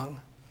Jesus wrong.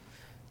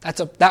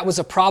 That was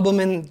a problem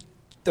in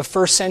the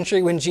first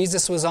century when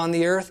Jesus was on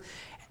the earth,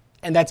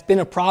 and that's been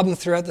a problem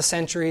throughout the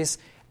centuries,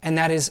 and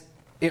that is,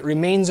 it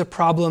remains a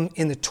problem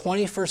in the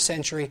 21st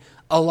century.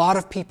 A lot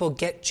of people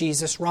get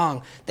Jesus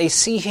wrong. They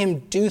see him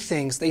do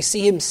things, they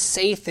see him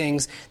say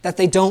things that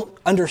they don't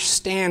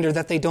understand or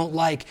that they don't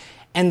like,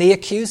 and they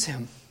accuse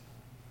him.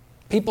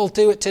 People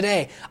do it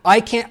today.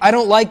 I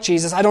don't like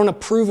Jesus. I don't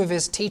approve of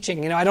his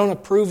teaching. I don't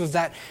approve of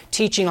that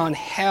teaching on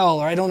hell,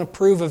 or I don't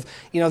approve of,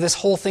 this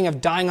whole thing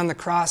of dying on the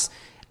cross.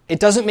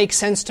 It doesn't make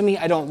sense to me.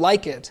 I don't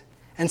like it.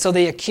 And so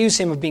they accuse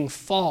him of being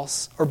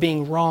false or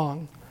being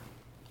wrong.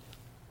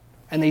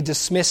 And they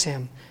dismiss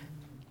him.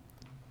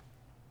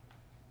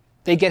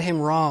 They get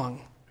him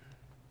wrong.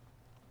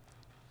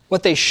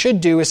 What they should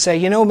do is say,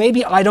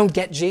 maybe I don't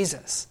get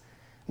Jesus.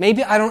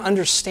 Maybe I don't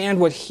understand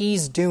what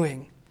he's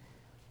doing.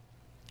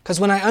 Because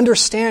when I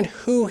understand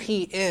who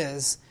he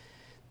is,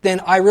 then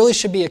I really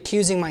should be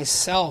accusing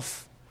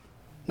myself,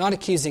 not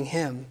accusing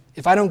him.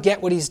 If I don't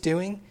get what he's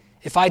doing,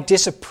 if I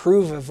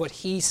disapprove of what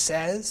he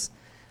says,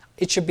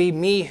 it should be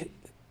me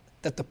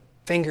that the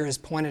finger is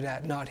pointed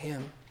at, not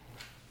him.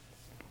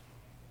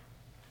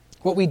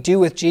 What we do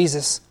with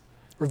Jesus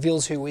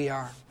reveals who we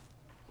are.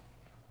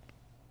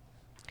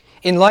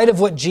 In light of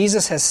what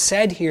Jesus has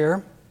said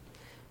here,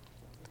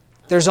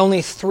 there's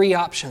only three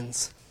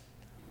options.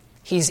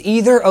 He's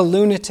either a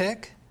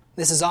lunatic,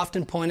 this is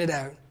often pointed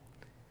out.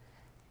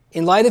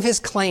 In light of his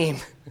claim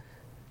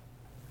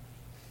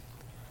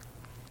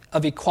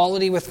of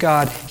equality with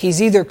God,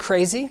 he's either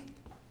crazy,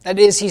 that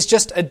is,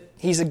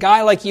 he's a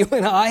guy like you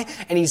and I,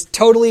 and he's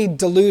totally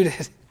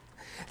deluded,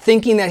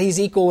 thinking that he's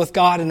equal with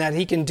God and that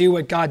he can do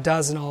what God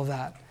does and all of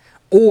that.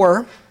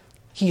 Or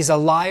he's a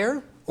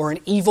liar or an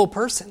evil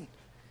person.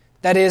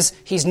 That is,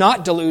 he's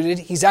not deluded,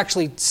 he's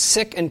actually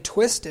sick and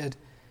twisted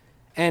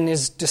and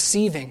is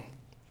deceiving.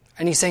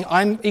 And he's saying,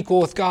 I'm equal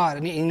with God,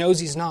 and he knows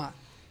he's not.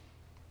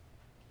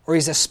 Or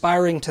he's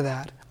aspiring to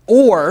that.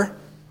 Or,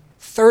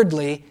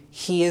 thirdly,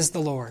 he is the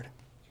Lord.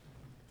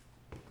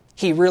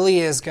 He really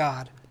is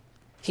God.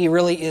 He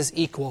really is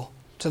equal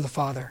to the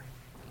Father.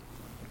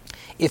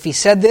 If he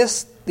said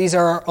this, these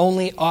are our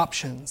only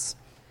options.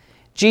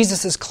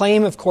 Jesus'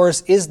 claim, of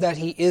course, is that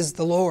he is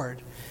the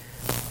Lord.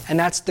 And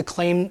that's the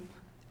claim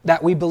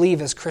that we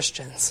believe as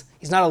Christians.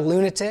 He's not a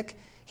lunatic.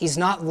 He's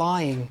not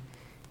lying.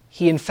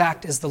 He, in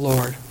fact, is the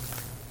Lord.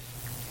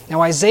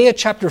 Now, Isaiah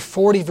chapter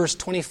 40, verse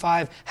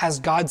 25, has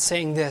God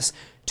saying this,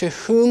 "To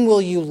whom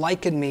will you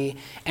liken me,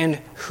 and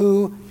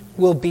who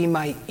will be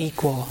my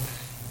equal?"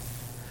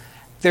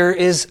 There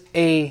is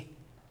a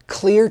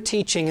clear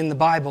teaching in the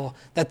Bible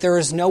that there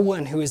is no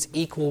one who is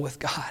equal with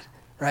God,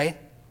 right?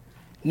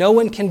 No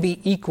one can be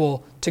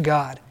equal to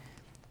God.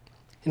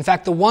 In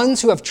fact, the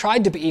ones who have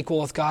tried to be equal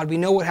with God, we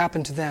know what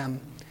happened to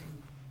them.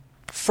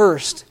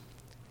 First,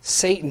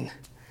 Satan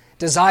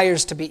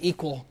desires to be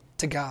equal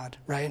to God,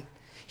 right?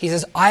 He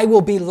says, I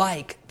will be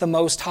like the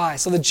Most High.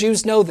 So the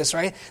Jews know this,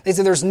 right? They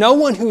say there's no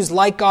one who's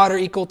like God or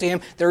equal to him.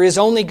 There is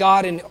only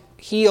God, and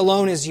he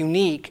alone is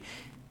unique.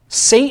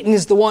 Satan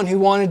is the one who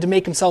wanted to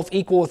make himself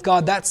equal with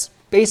God. That's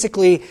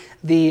basically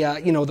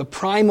the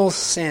primal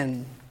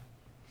sin.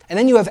 And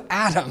then you have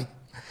Adam.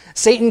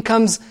 Satan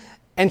comes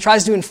and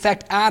tries to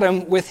infect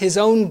Adam with his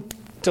own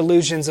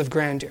delusions of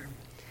grandeur.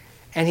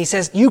 And he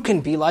says, you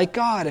can be like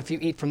God if you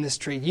eat from this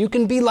tree. You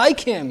can be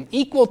like him,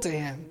 equal to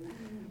him.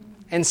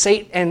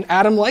 And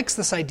Adam likes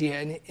this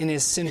idea in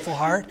his sinful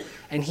heart,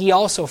 and he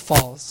also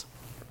falls.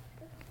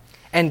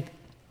 And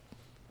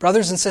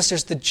brothers and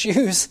sisters, the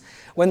Jews,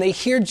 when they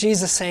hear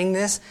Jesus saying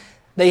this,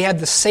 they had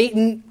the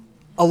Satan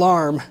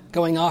alarm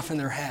going off in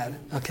their head,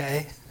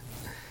 okay?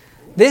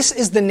 This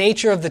is the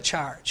nature of the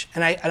charge,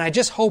 and I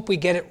just hope we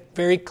get it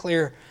very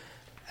clear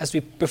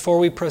before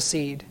we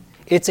proceed.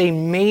 It's a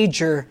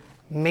major,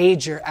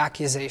 major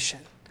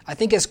accusation. I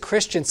think as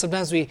Christians,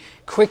 sometimes we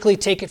quickly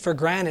take it for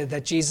granted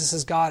that Jesus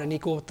is God and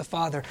equal with the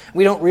Father.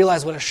 We don't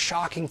realize what a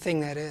shocking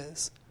thing that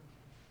is.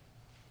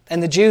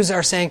 And the Jews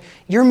are saying,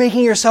 you're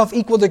making yourself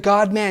equal to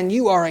God, man.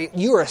 You're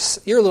a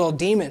little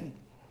demon.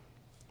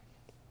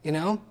 You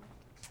know?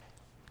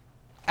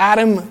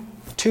 Adam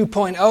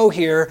 2.0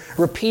 here,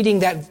 repeating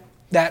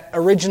that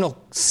original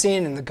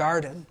sin in the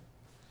garden.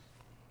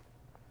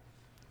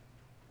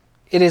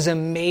 It is a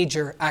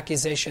major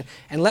accusation.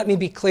 And let me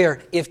be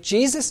clear, if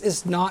Jesus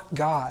is not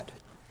God,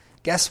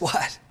 guess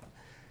what?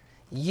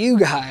 You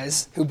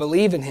guys who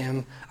believe in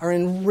him are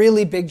in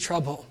really big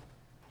trouble.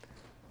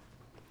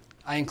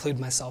 I include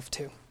myself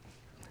too.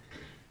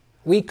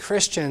 We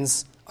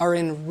Christians are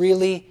in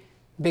really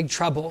big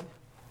trouble.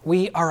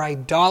 We are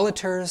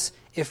idolaters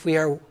if we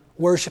are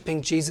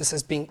worshiping Jesus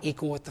as being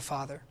equal with the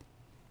Father.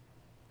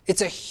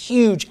 It's a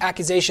huge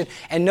accusation.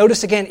 And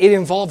notice again, it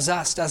involves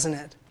us, doesn't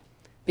it?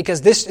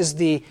 Because this is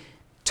the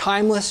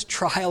timeless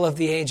trial of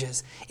the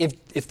ages.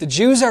 If the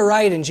Jews are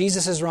right and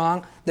Jesus is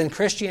wrong, then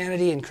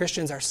Christianity and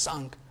Christians are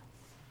sunk.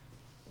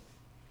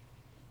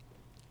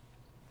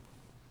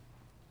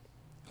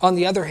 On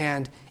the other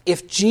hand,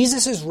 if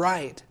Jesus is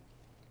right,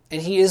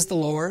 and he is the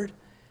Lord,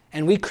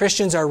 and we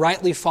Christians are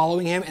rightly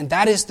following him, and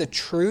that is the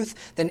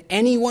truth, then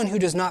anyone who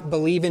does not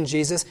believe in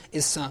Jesus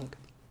is sunk.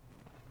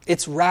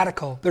 It's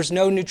radical. There's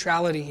no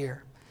neutrality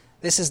here.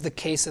 This is the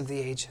case of the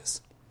ages.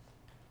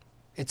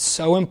 It's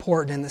so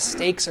important and the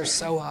stakes are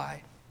so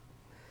high.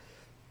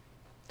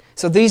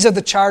 So these are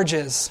the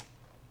charges.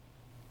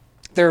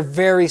 They're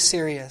very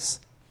serious.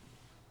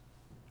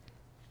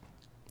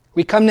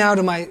 We come now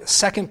to my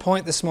second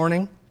point this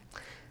morning.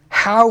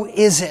 How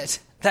is it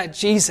that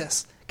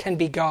Jesus can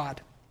be God?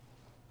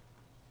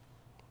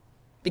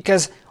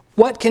 Because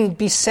what can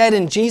be said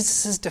in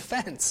Jesus'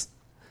 defense?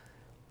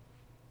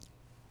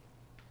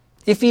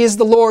 If he is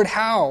the Lord,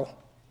 how?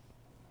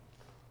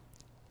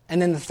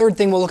 And then the third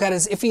thing we'll look at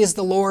is, if he is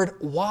the Lord,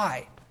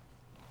 why?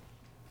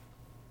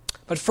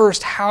 But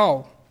first,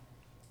 how?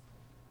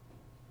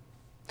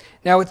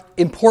 Now, it's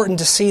important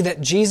to see that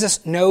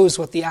Jesus knows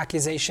what the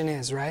accusation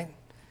is, right?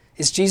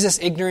 Is Jesus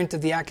ignorant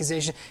of the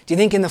accusation? Do you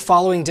think in the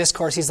following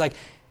discourse he's like,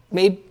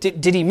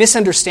 did he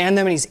misunderstand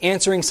them and he's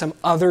answering some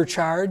other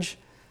charge?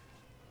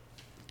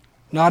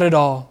 Not at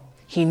all.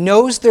 He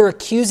knows they're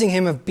accusing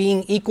him of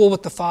being equal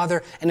with the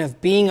Father and of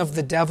being of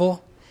the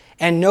devil.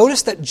 And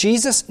notice that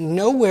Jesus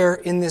nowhere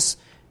in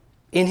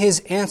his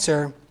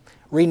answer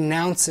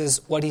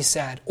renounces what he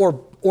said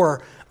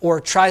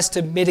or tries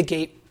to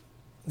mitigate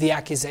the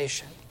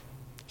accusation.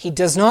 He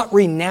does not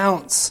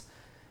renounce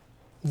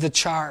the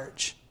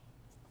charge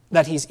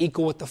that he's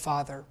equal with the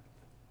Father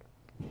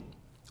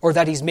or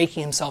that he's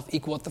making himself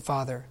equal with the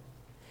Father.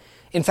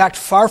 In fact,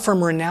 far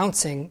from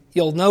renouncing,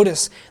 you'll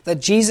notice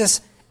that Jesus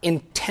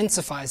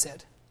intensifies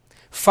it.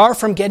 Far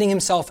from getting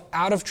himself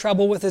out of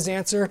trouble with his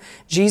answer,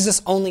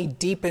 Jesus only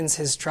deepens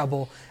his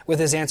trouble with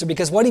his answer,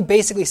 because what he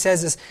basically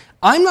says is,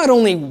 I'm not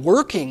only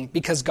working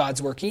because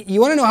God's working. You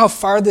want to know how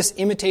far this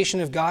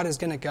imitation of God is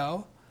going to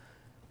go?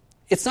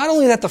 It's not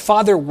only that the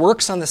Father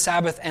works on the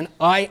Sabbath and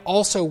I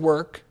also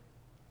work,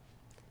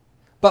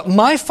 but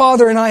my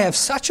Father and I have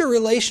such a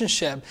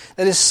relationship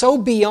that is so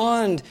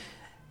beyond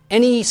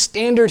any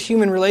standard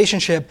human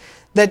relationship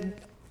that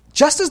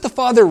just as the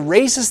Father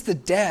raises the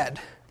dead,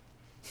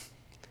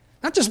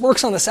 not just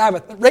works on the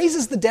Sabbath, but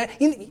raises the dead.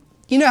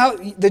 You know how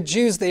the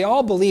Jews, they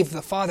all believe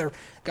the Father,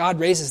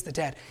 God raises the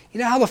dead. You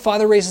know how the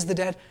Father raises the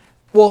dead?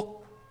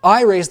 Well,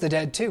 I raise the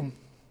dead too.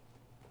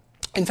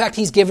 In fact,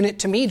 he's given it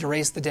to me to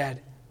raise the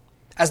dead.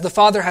 As the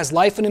Father has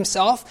life in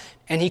himself,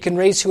 and he can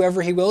raise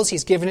whoever he wills,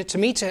 he's given it to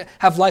me to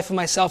have life in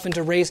myself and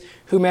to raise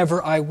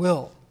whomever I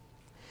will.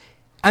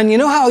 And you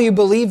know how you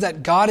believe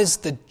that God is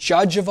the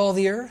judge of all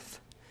the earth?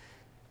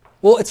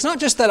 Well, it's not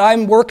just that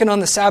I'm working on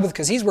the Sabbath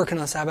because he's working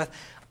on the Sabbath.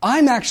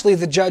 I'm actually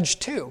the judge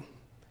too.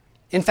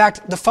 In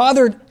fact, the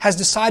Father has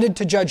decided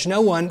to judge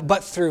no one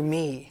but through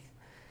me.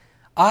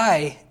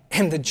 I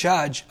am the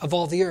judge of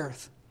all the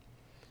earth.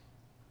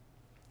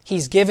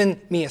 He's given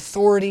me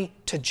authority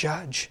to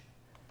judge.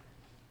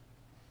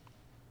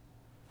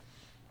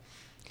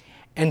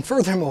 And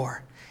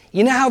furthermore,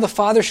 you know how the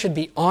Father should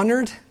be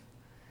honored?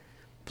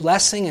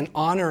 Blessing and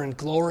honor and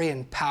glory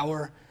and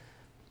power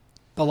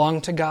belong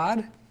to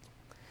God.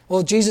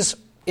 Well, Jesus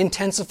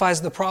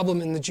intensifies the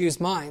problem in the Jews'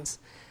 minds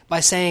by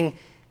saying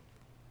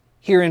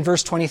here in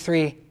verse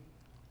 23,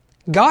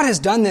 God has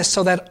done this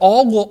so that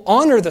all will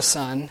honor the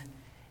Son,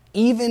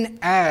 even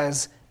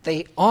as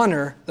they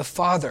honor the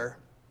Father.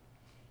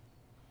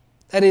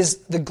 That is,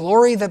 the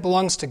glory that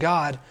belongs to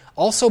God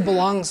also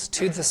belongs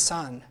to the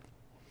Son.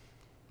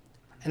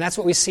 And that's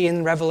what we see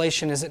in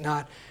Revelation, is it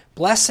not?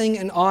 Blessing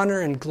and honor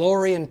and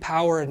glory and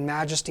power and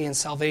majesty and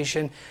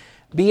salvation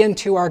be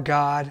unto our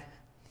God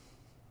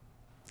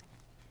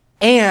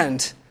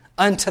and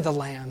unto the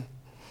Lamb.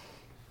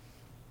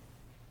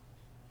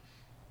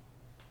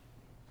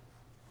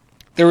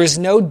 There is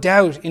no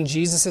doubt in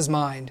Jesus'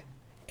 mind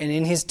and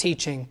in his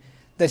teaching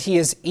that he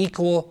is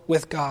equal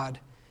with God.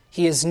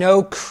 He is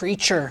no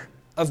creature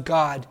of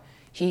God.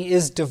 He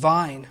is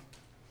divine.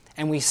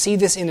 And we see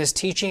this in his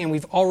teaching, and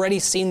we've already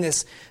seen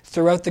this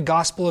throughout the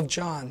Gospel of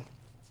John.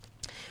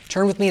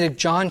 Turn with me to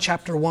John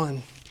chapter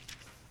 1.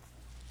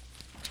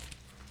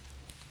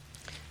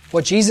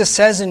 What Jesus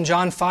says in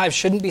John 5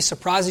 shouldn't be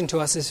surprising to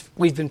us if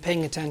we've been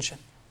paying attention.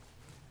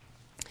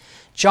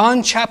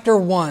 John chapter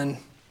 1,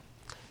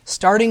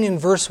 starting in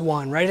verse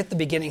 1, right at the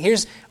beginning.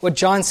 Here's what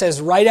John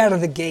says right out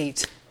of the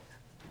gate.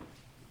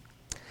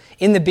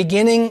 In the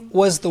beginning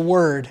was the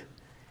Word,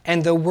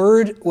 and the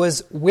Word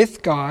was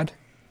with God,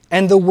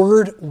 and the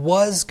Word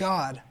was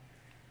God.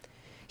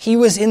 He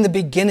was in the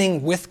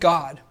beginning with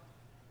God.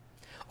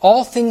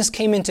 All things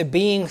came into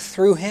being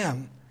through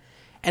him,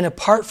 and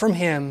apart from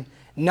him,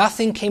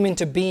 nothing came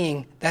into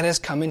being that has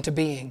come into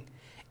being.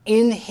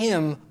 In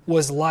him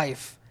was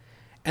life,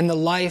 and the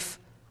life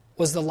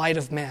was the light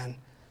of man.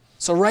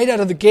 So right out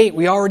of the gate,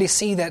 we already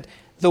see that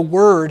the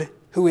Word,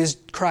 who is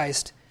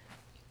Christ,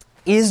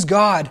 is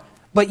God,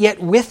 but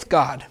yet with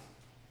God,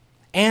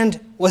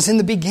 and was in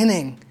the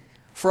beginning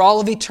for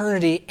all of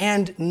eternity,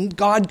 and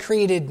God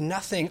created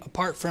nothing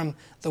apart from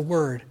the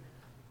Word.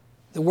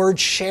 The Word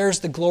shares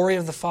the glory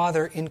of the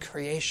Father in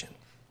creation.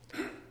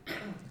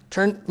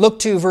 Look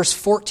to verse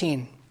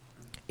 14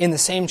 in the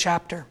same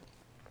chapter.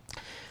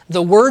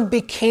 The Word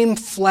became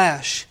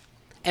flesh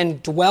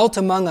and dwelt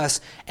among us,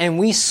 and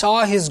we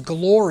saw his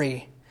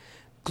glory,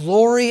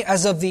 glory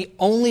as of the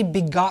only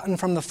begotten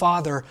from the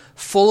Father,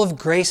 full of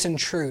grace and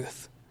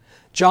truth.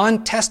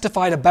 John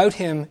testified about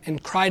him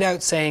and cried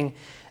out, saying,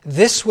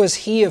 This was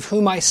he of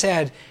whom I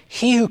said,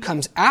 He who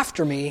comes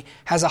after me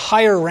has a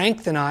higher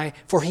rank than I,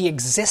 for he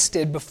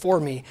existed before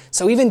me.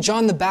 So even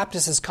John the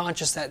Baptist is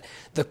conscious that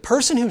the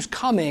person who's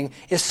coming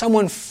is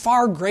someone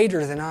far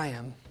greater than I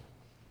am.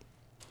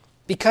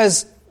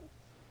 Because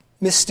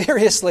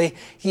mysteriously,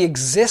 he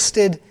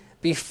existed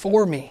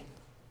before me.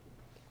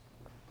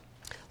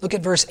 Look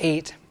at verse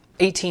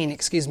 18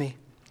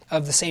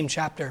 of the same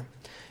chapter.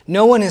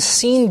 No one has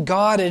seen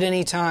God at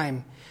any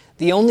time.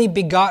 The only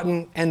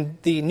begotten, and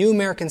the New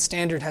American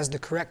Standard has the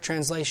correct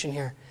translation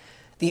here,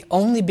 the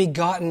only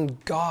begotten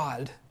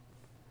God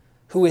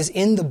who is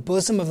in the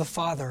bosom of the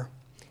Father,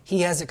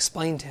 he has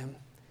explained him.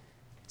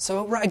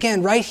 So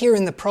again, right here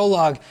in the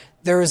prologue,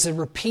 there is a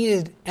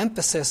repeated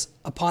emphasis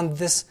upon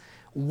this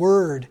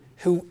Word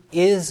who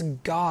is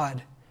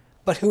God,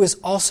 but who is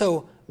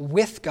also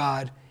with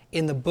God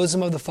in the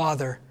bosom of the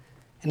Father,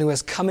 and who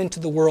has come into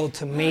the world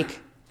to make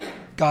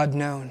God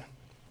known.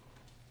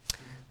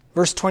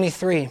 Verse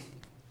 23,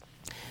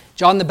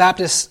 John the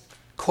Baptist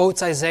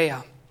quotes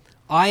Isaiah,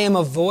 I am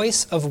a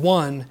voice of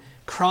one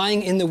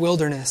crying in the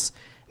wilderness,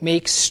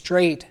 make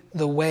straight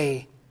the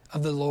way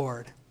of the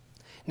Lord.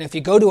 Now if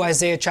you go to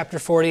Isaiah chapter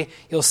 40,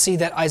 you'll see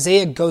that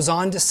Isaiah goes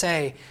on to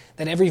say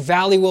that every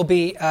valley will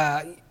be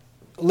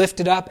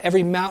lifted up,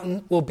 every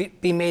mountain will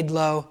be made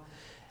low.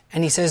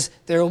 And he says,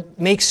 they'll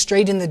make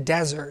straight in the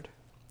desert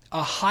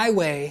a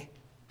highway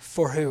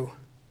for who?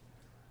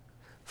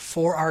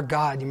 For our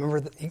God. You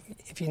remember,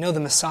 if you know the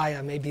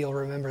Messiah, maybe you'll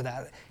remember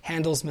that.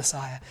 Handel's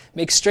Messiah.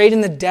 Make straight in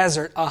the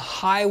desert a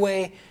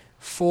highway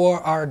for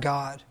our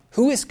God.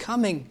 Who is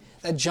coming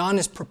that John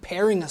is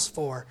preparing us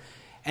for?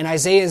 And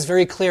Isaiah is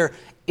very clear.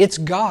 It's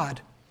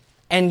God.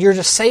 And you're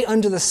to say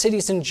unto the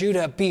cities in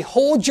Judah,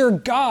 Behold your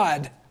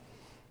God.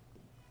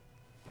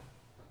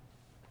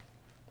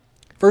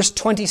 Verse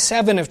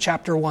 27 of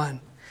chapter 1.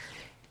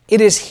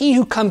 It is he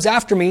who comes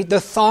after me,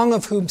 the thong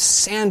of whose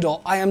sandal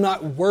I am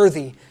not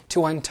worthy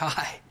to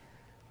untie.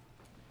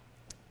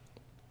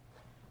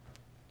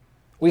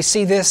 We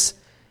see this.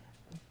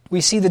 We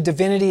see the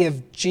divinity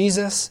of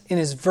Jesus in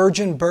his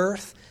virgin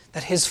birth,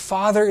 that his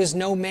Father is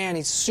no man.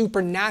 He's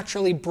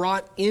supernaturally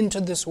brought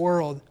into this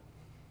world.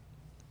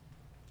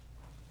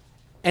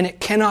 And it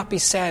cannot be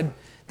said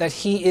that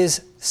he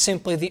is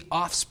simply the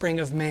offspring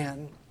of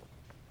man.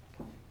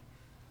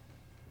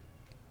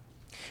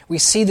 We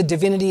see the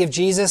divinity of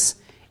Jesus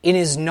in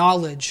his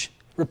knowledge.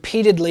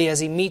 Repeatedly, as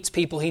he meets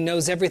people, he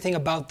knows everything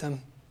about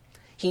them.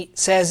 He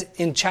says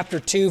in chapter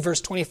 2,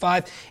 verse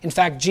 25, in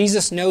fact,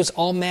 Jesus knows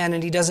all man,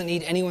 and he doesn't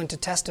need anyone to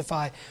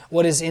testify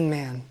what is in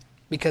man,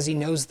 because he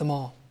knows them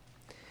all.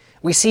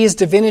 We see his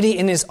divinity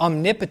in his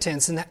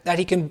omnipotence, and that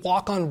he can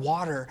walk on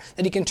water,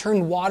 that he can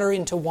turn water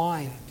into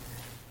wine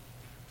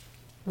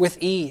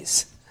with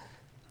ease.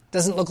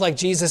 Doesn't look like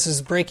Jesus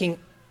is breaking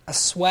a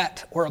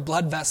sweat or a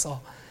blood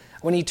vessel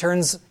when he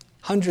turns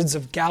hundreds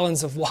of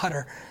gallons of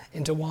water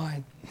into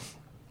wine.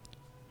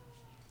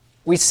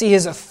 We see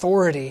his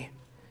authority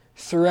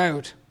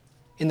throughout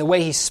in the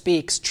way he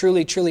speaks.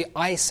 Truly, truly,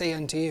 I say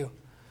unto you.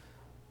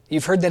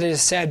 You've heard that it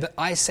is said, but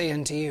I say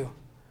unto you.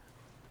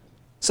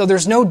 So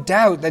there's no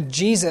doubt that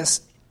Jesus,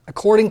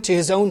 according to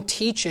his own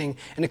teaching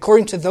and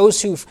according to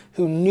those who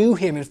knew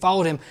him and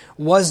followed him,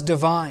 was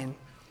divine.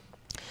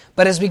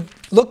 But as we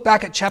look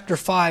back at chapter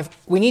 5,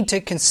 we need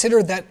to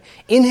consider that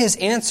in his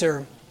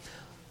answer,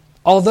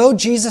 although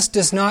Jesus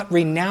does not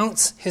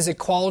renounce his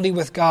equality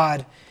with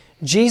God,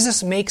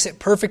 Jesus makes it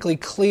perfectly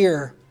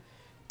clear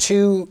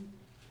to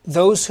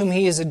those whom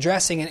he is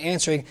addressing and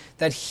answering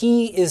that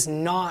he is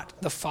not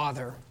the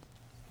Father.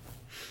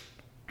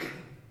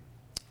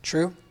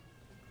 True?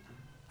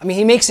 I mean,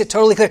 he makes it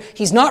totally clear.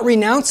 He's not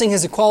renouncing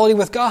his equality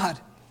with God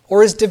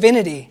or his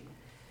divinity.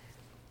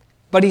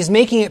 But he's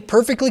making it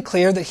perfectly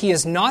clear that he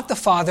is not the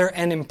Father,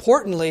 and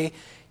importantly,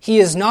 he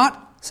is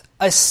not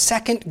a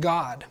second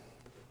God.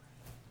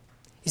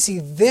 You see,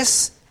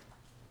 this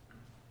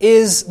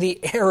is the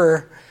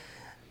error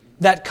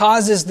that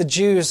causes the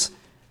Jews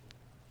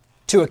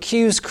to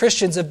accuse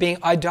Christians of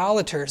being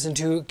idolaters and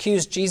to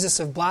accuse Jesus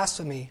of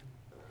blasphemy.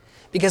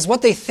 Because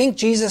what they think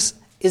Jesus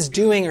is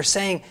doing or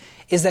saying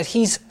is that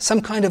he's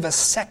some kind of a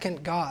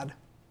second God.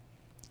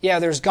 Yeah,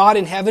 there's God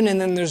in heaven and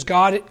then there's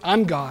God,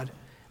 I'm God.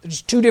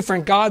 There's two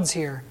different gods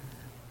here.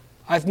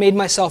 I've made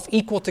myself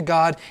equal to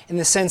God in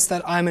the sense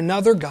that I'm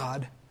another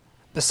God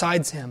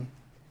besides him.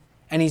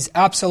 And he's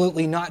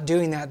absolutely not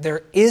doing that.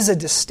 There is a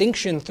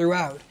distinction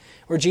throughout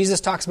where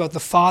Jesus talks about the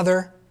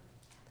Father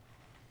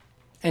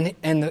and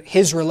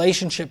his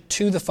relationship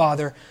to the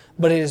Father,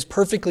 but it is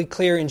perfectly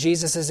clear in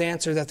Jesus'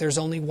 answer that there's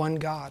only one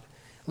God.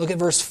 Look at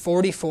verse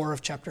 44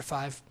 of chapter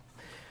 5.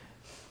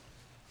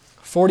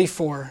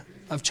 44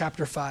 of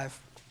chapter 5.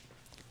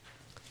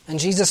 And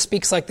Jesus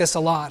speaks like this a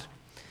lot.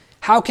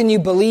 How can you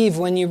believe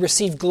when you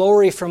receive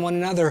glory from one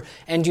another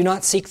and do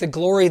not seek the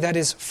glory that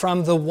is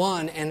from the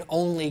one and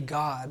only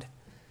God?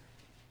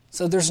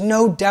 So there's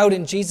no doubt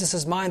in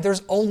Jesus' mind,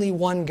 there's only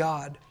one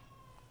God.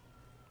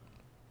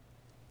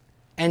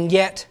 And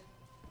yet,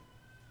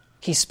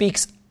 he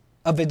speaks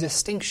of a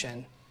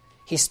distinction.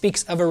 He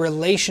speaks of a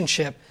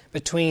relationship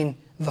between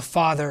the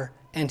Father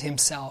and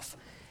himself.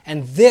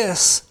 And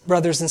this,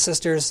 brothers and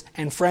sisters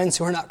and friends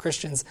who are not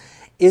Christians,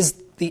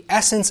 is the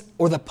essence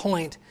or the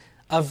point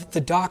of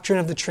the doctrine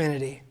of the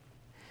Trinity.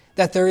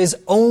 That there is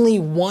only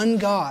one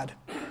God.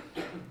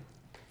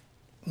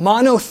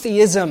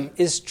 Monotheism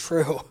is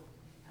true.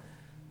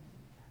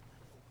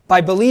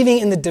 By believing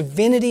in the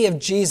divinity of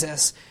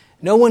Jesus,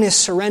 no one is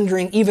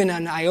surrendering even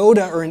an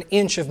iota or an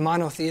inch of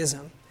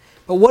monotheism.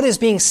 But what is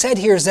being said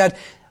here is that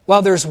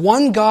while there's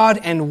one God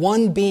and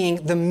one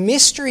being, the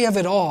mystery of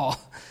it all,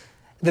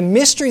 the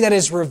mystery that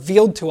is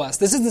revealed to us,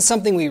 this isn't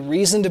something we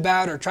reasoned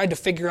about or tried to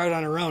figure out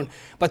on our own,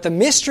 but the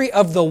mystery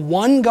of the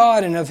one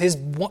God and of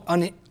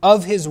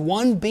his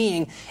one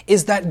being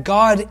is that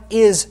God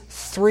is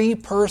three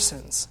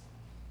persons.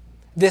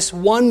 This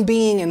one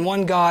being and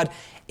one God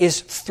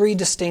is three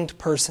distinct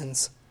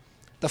persons: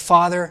 the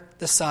Father,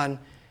 the Son,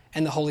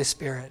 and the Holy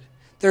Spirit.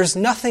 There's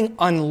nothing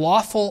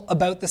unlawful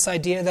about this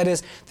idea. That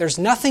is, there's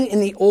nothing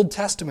in the Old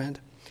Testament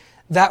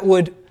that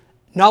would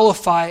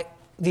nullify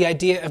the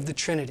idea of the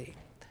Trinity.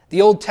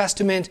 The Old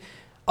Testament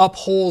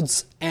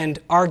upholds and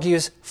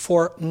argues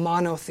for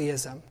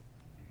monotheism.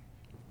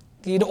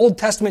 The Old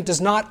Testament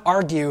does not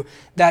argue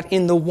that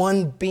in the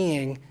one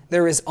being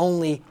there is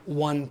only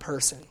one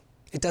person.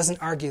 It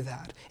doesn't argue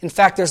that. In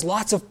fact, there's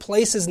lots of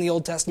places in the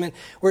Old Testament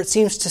where it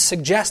seems to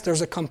suggest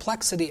there's a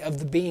complexity of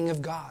the being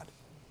of God.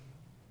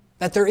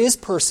 That there is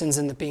persons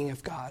in the being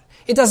of God.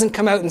 It doesn't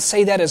come out and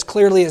say that as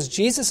clearly as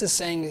Jesus is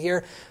saying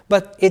here,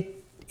 but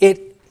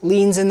it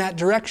leans in that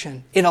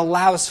direction. It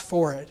allows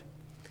for it.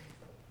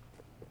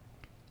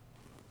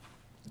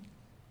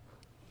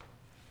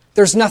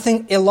 There's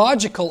nothing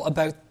illogical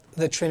about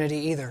the Trinity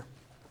either.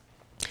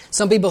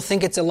 Some people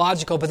think it's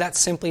illogical, but that's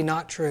simply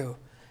not true.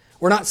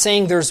 We're not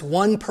saying there's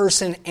one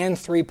person and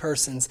three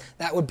persons.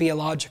 That would be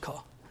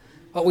illogical.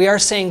 But we are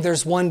saying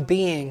there's one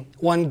being,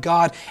 one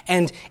God,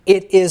 and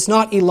it is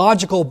not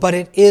illogical, but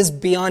it is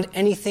beyond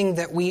anything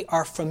that we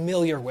are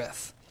familiar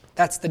with.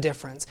 That's the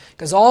difference.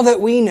 Because all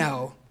that we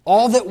know,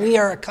 all that we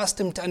are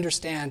accustomed to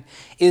understand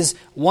is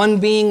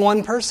one being,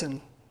 one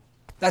person.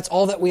 That's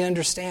all that we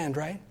understand,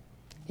 right?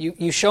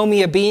 You show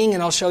me a being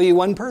and I'll show you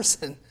one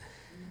person.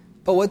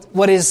 But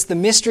what is the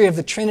mystery of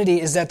the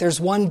Trinity is that there's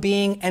one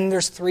being and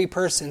there's three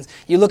persons.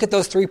 You look at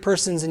those three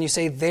persons and you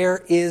say,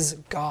 there is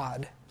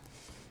God.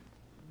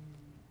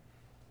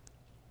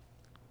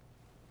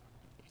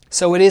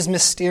 So it is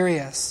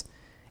mysterious.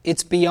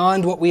 It's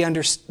beyond what we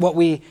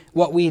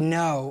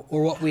know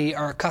or what we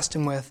are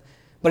accustomed with,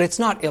 but it's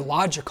not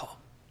illogical.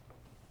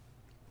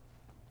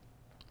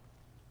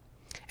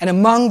 And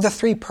among the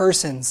three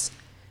persons,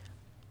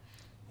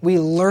 we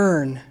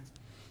learn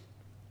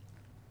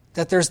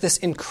that there's this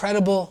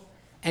incredible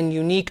and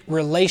unique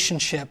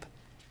relationship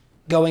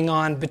going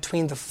on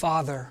between the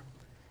Father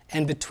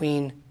and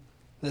between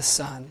the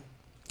Son.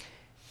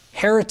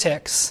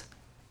 Heretics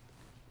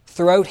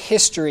throughout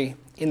history,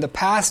 in the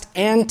past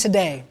and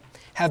today,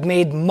 have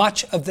made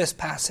much of this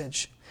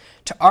passage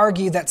to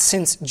argue that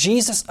since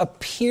Jesus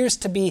appears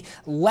to be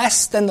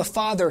less than the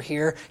Father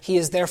here, he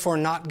is therefore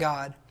not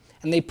God.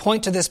 And they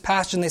point to this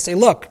passage and they say,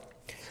 look,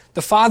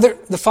 the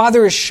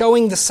Father is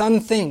showing the Son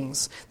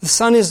things. The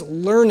Son is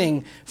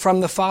learning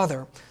from the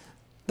Father.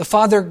 The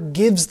Father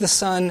gives the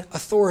Son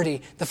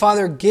authority. The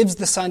Father gives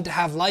the Son to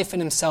have life in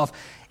himself.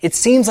 It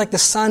seems like the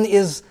Son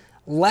is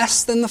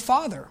less than the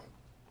Father.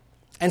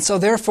 And so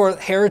therefore,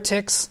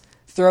 heretics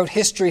throughout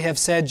history have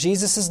said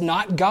Jesus is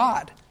not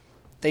God.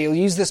 They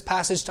use this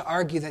passage to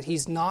argue that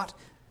he's not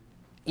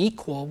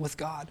equal with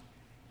God.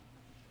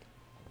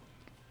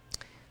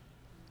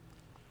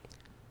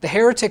 The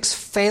heretics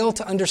fail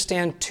to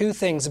understand two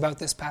things about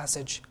this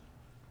passage.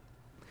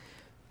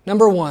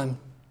 Number one,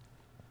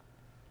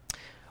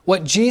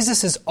 what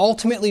Jesus is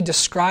ultimately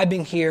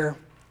describing here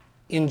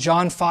in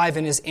John 5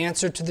 in his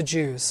answer to the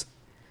Jews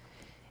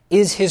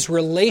is his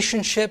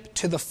relationship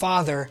to the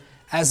Father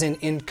as an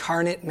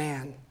incarnate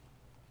man,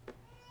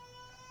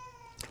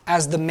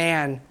 as the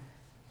man,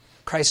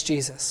 Christ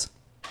Jesus.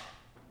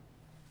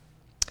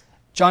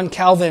 John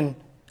Calvin,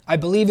 I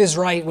believe, is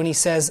right when he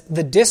says,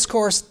 the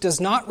discourse does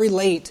not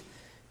relate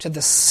to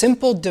the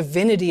simple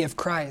divinity of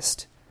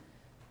Christ,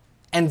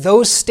 and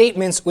those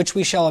statements which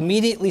we shall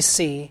immediately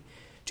see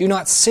do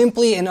not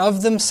simply and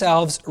of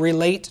themselves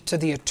relate to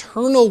the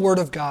eternal Word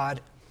of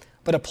God,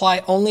 but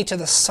apply only to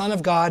the Son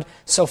of God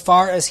so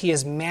far as he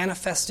is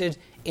manifested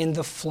in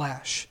the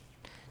flesh.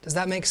 Does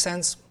that make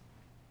sense?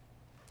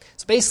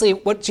 So basically,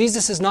 what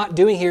Jesus is not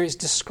doing here is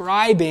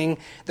describing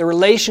the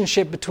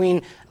relationship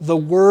between the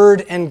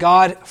Word and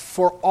God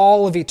for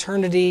all of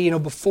eternity,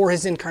 before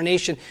his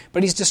incarnation.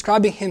 But he's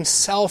describing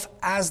himself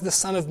as the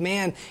Son of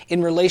Man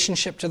in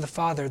relationship to the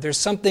Father. There's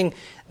something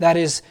that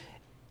is,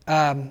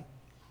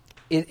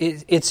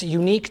 it's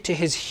unique to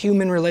his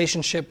human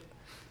relationship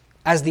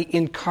as the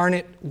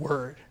incarnate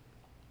Word.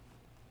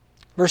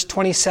 Verse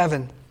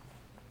 27,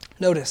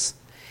 notice,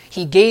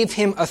 he gave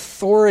him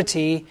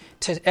authority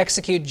to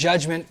execute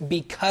judgment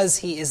because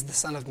he is the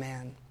Son of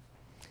Man.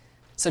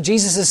 So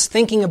Jesus is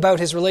thinking about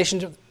his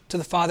relationship to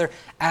the Father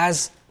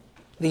as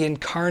the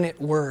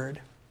incarnate Word.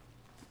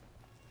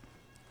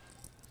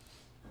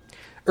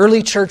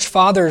 Early church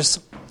fathers,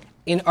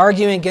 in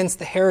arguing against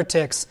the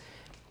heretics,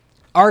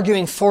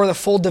 arguing for the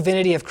full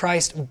divinity of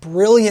Christ,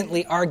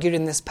 brilliantly argued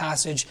in this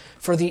passage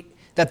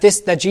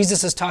that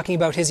Jesus is talking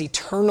about his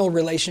eternal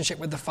relationship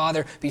with the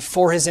Father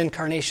before his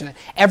incarnation. That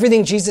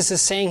everything Jesus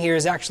is saying here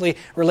is actually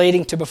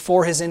relating to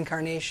before his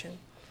incarnation.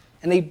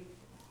 And they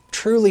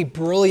truly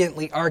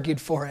brilliantly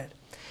argued for it.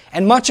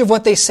 And much of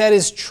what they said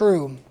is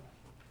true.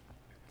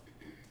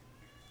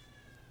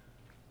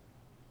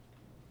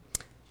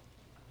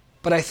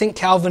 But I think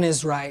Calvin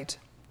is right.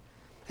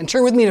 And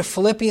turn with me to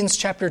Philippians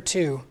chapter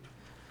 2.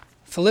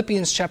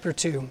 Philippians chapter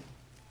 2.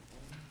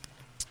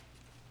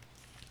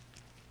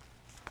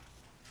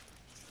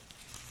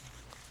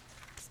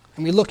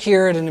 And we look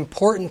here at an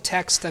important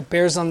text that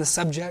bears on the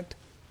subject.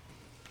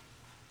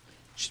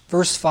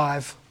 Verse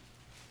 5.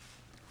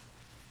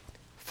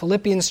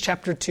 Philippians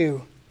chapter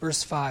 2,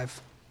 verse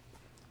 5.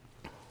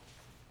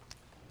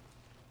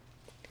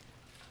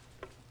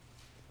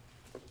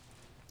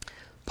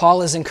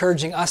 Paul is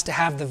encouraging us to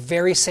have the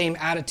very same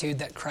attitude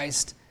that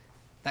Christ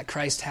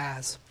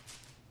has.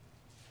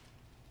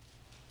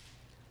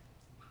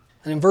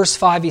 And in verse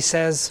 5 he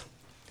says,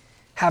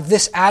 "Have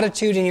this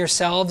attitude in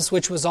yourselves,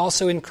 which was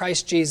also in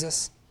Christ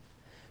Jesus,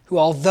 who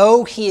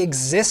although he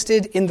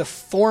existed in the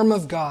form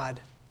of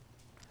God,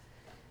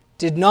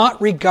 did not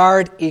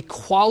regard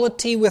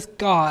equality with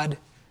God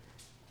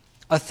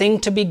a thing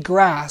to be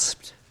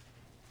grasped,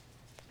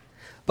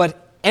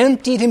 but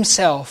emptied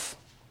himself,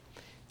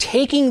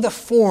 taking the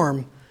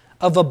form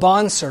of a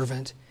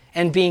bondservant,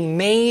 and being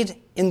made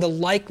in the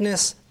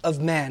likeness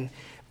of men,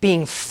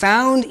 being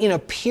found in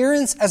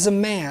appearance as a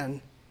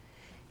man,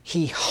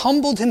 he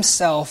humbled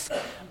himself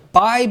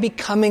by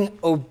becoming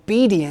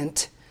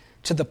obedient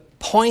to the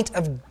point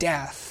of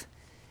death,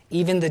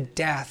 even the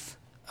death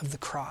of the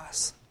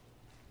cross."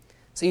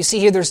 So you see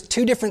here, there's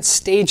two different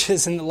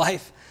stages in the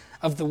life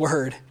of the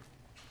Word,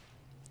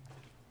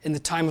 in the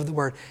time of the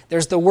Word.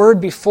 There's the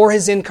Word before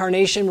his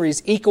incarnation, where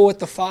he's equal with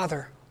the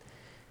Father.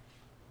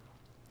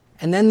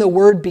 And then the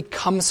Word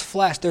becomes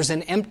flesh. There's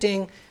an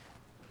emptying,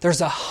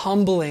 there's a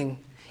humbling,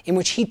 in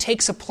which he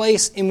takes a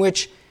place in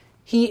which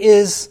he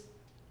is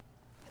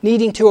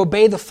needing to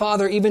obey the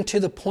Father even to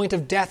the point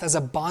of death as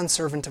a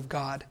bondservant of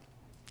God.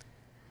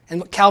 And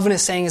what Calvin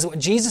is saying is what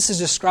Jesus is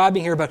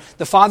describing here about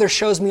the Father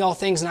shows me all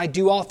things and I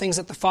do all things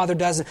that the Father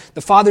does. And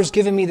the Father's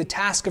given me the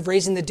task of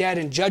raising the dead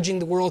and judging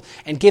the world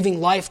and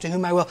giving life to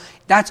whom I will.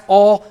 That's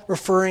all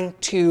referring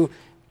to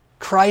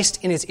Christ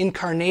in his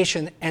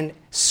incarnation and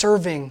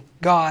serving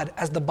God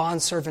as the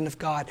bondservant of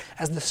God,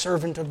 as the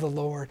servant of the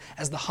Lord,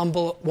 as the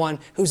humble one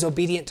who's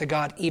obedient to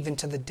God even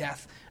to the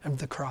death of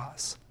the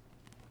cross.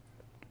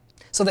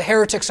 So the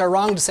heretics are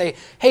wrong to say,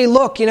 hey,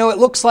 look, it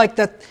looks like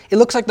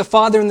the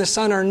Father and the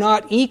Son are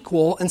not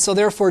equal, and so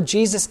therefore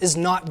Jesus is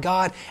not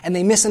God. And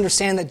they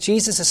misunderstand that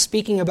Jesus is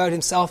speaking about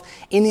himself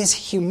in his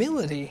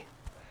humility,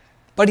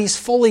 but he's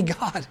fully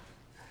God.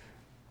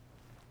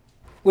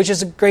 Which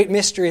is a great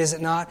mystery, is it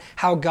not?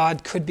 How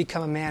God could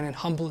become a man and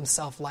humble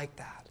himself like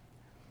that.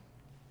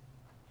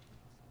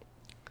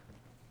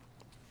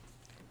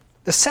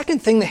 The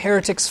second thing the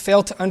heretics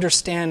fail to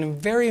understand,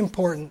 and very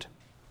important,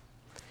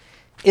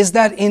 is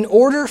that in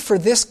order for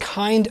this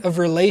kind of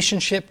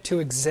relationship to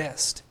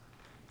exist,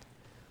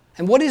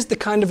 and what is the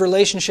kind of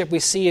relationship we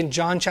see in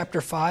John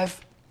chapter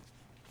 5?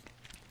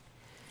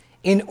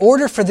 In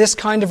order for this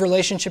kind of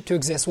relationship to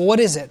exist, well, what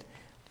is it,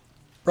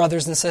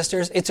 brothers and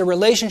sisters? It's a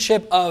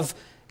relationship of,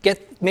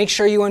 make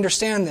sure you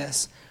understand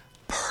this,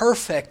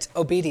 perfect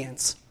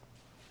obedience.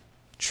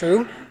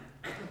 True?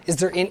 Is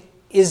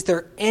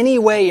there any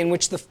way in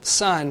which the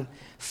Son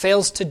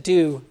fails to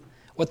do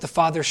what the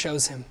Father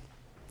shows him?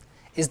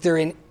 Is there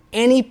in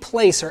any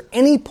place or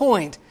any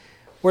point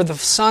where the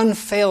Son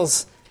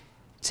fails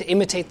to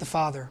imitate the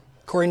Father?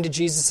 According to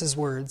Jesus'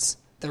 words,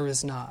 there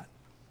is not.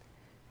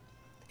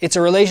 It's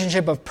a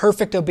relationship of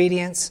perfect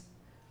obedience,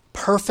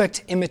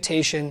 perfect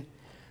imitation,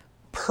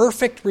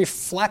 perfect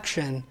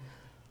reflection,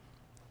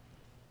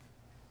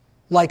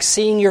 like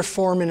seeing your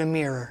form in a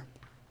mirror.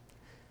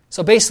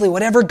 So basically,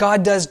 whatever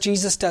God does,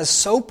 Jesus does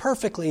so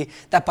perfectly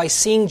that by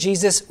seeing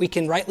Jesus, we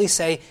can rightly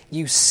say,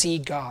 you see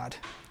God.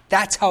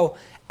 That's how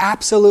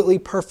absolutely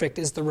perfect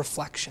is the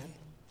reflection.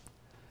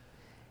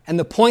 And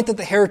the point that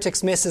the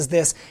heretics miss is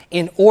this: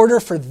 in order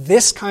for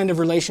this kind of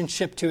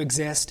relationship to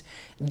exist,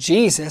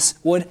 Jesus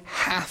would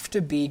have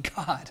to be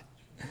God.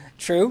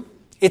 True?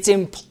 It's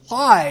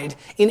implied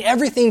in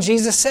everything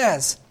Jesus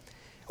says.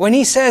 When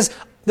he says,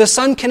 the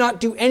Son cannot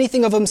do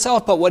anything of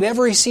himself, but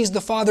whatever he sees the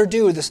Father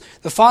do,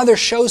 the Father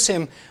shows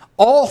him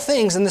all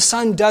things, and the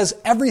Son does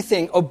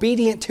everything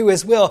obedient to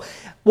his will.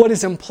 What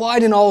is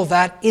implied in all of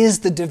that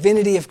is the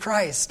divinity of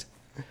Christ.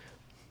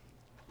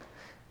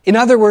 In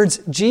other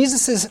words,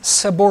 Jesus'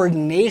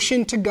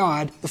 subordination to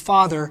God, the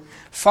Father,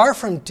 far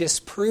from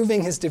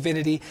disproving his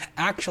divinity,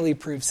 actually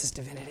proves his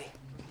divinity.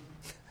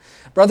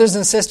 Brothers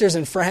and sisters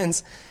and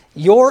friends,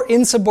 your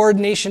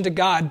insubordination to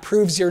God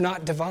proves you're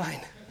not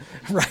divine.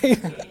 right?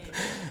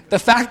 The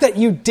fact that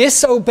you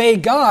disobey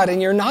God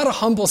and you're not a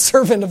humble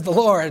servant of the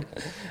Lord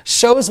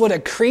shows what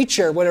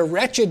a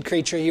wretched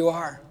creature you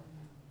are.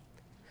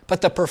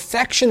 But the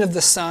perfection of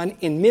the Son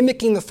in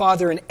mimicking the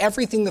Father in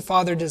everything the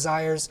Father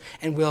desires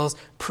and wills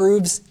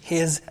proves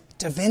his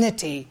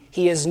divinity.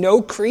 He is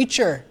no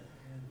creature,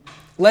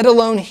 let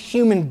alone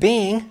human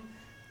being.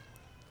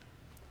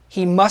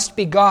 He must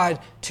be God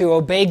to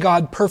obey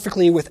God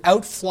perfectly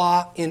without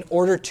flaw in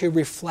order to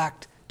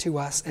reflect to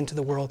us and to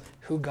the world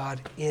who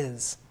God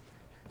is.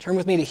 Turn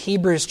with me to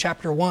Hebrews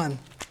chapter 1.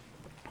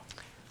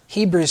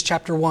 Hebrews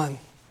chapter 1.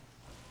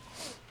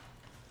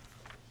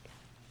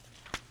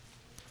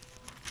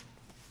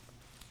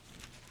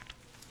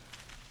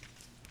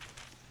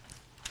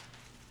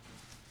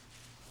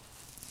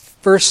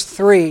 Verse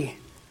 3,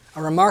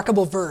 a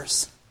remarkable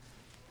verse.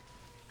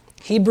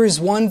 Hebrews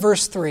 1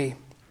 verse 3.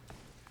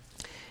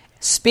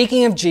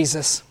 Speaking of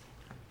Jesus,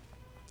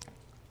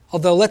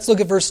 although let's look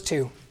at verse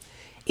 2.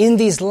 In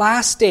these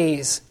last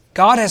days,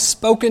 God has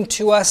spoken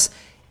to us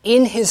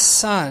in his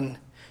Son,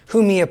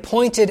 whom he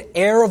appointed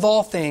heir of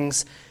all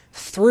things,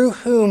 through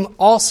whom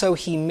also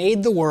he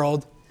made the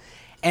world,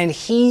 and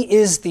he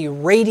is the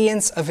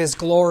radiance of his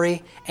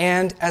glory,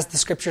 and, as the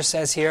scripture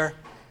says here,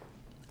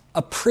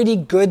 a pretty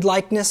good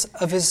likeness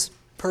of his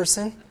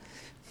person.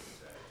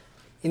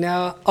 You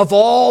know, of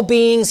all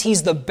beings,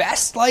 he's the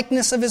best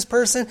likeness of his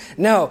person.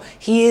 No,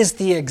 he is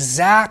the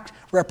exact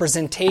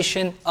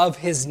representation of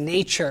his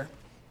nature.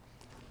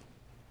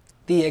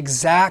 The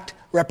exact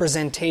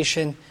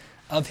representation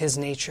of his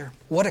nature.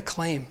 What a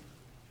claim.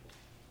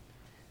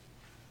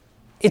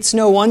 It's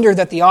no wonder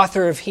that the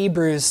author of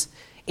Hebrews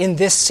in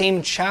this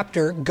same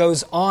chapter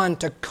goes on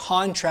to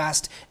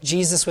contrast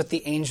Jesus with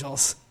the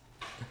angels,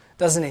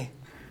 doesn't he?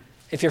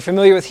 If you're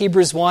familiar with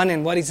Hebrews 1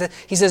 and what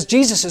he says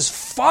Jesus is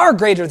far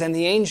greater than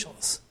the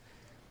angels.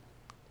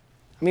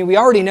 I mean, we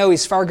already know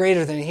he's far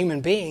greater than a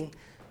human being,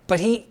 but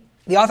the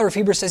author of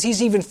Hebrews says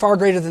he's even far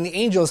greater than the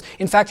angels.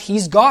 In fact,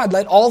 he's God.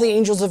 Let all the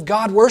angels of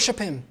God worship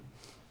him.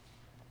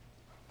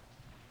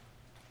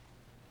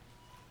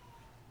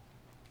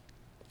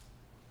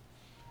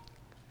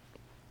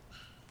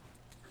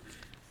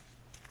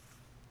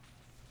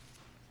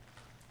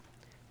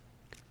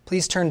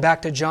 Please turn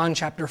back to John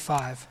chapter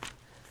 5.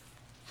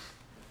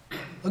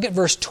 Look at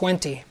verse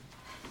 20.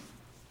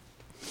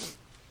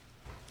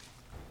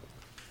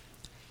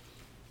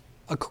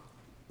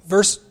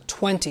 Verse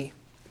 20,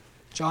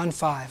 John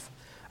 5.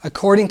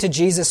 According to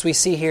Jesus, we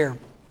see here,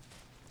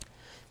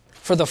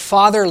 for the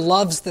Father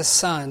loves the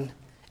Son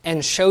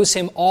and shows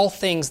him all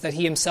things that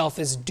he himself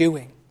is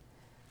doing.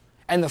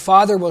 And the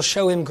Father will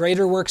show him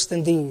greater works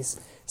than these,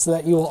 so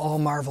that you will all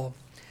marvel.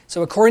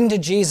 So according to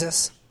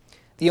Jesus,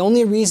 the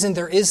only reason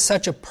there is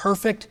such a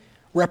perfect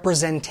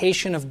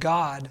representation of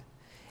God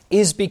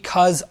is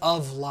because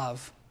of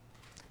love.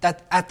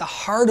 That at the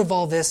heart of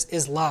all this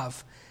is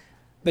love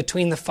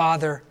between the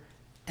Father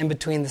and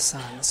between the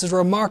Son. This is a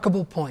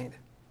remarkable point.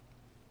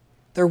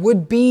 There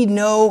would be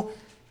no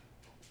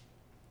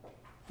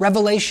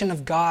revelation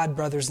of God,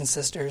 brothers and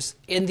sisters,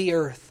 in the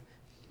earth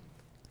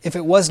if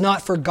it was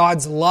not for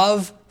God's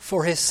love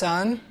for his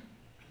Son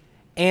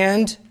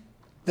and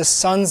the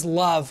Son's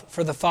love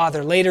for the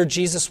Father. Later,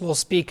 Jesus will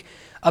speak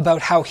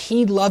about how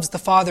he loves the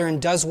Father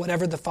and does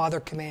whatever the Father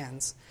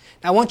commands.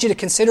 Now, I want you to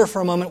consider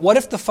for a moment, what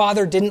if the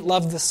Father didn't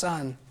love the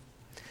Son?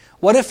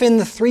 What if in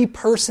the three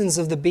persons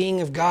of the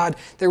being of God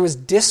there was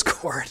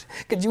discord?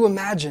 Could you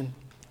imagine?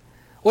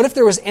 What if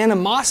there was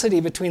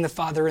animosity between the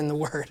Father and the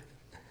Word?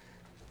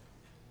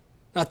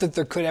 Not that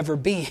there could ever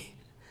be.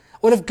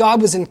 What if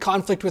God was in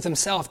conflict with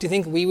himself? Do you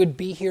think we would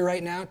be here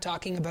right now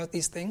talking about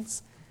these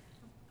things?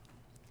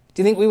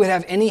 Do you think we would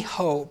have any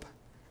hope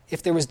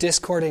if there was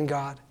discord in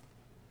God?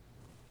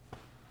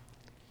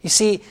 You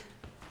see,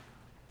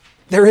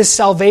 there is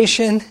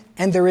salvation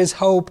and there is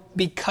hope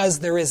because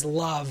there is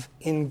love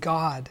in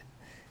God.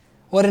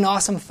 What an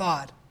awesome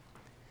thought.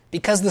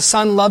 Because the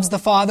Son loves the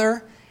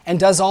Father and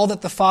does all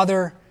that the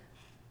Father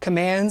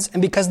commands,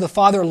 and because the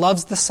Father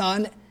loves the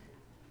Son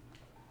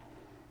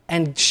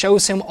and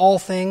shows him all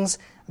things,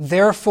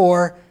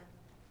 therefore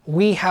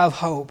we have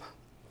hope.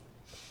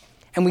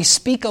 And we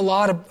speak a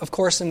lot, of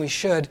course, and we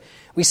should.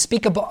 We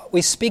speak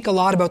a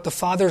lot about the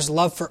Father's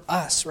love for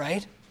us,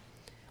 right?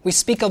 We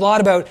speak a lot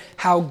about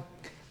how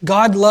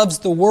God loves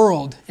the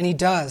world, and he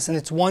does, and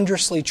it's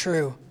wondrously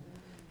true.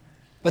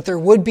 But there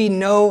would be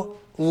no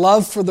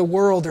love for the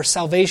world or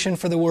salvation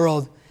for the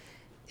world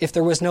if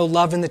there was no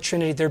love in the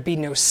Trinity. There'd be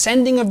no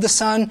sending of the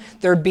Son,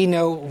 there'd be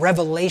no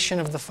revelation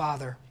of the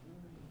Father.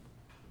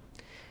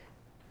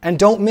 And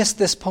don't miss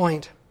this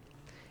point.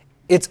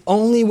 It's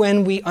only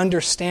when we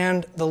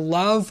understand the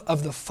love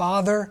of the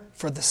Father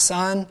for the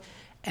Son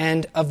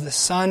and of the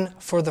Son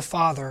for the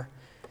Father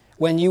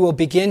when you will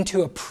begin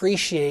to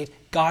appreciate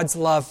God's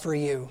love for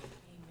you.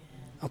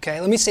 Okay,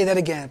 let me say that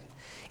again.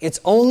 It's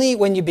only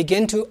when you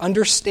begin to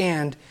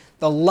understand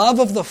the love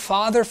of the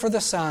Father for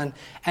the Son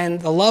and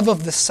the love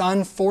of the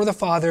Son for the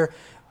Father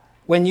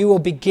when you will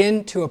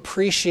begin to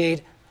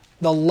appreciate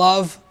the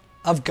love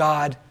of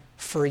God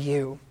for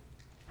you.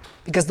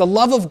 Because the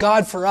love of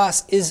God for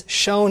us is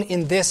shown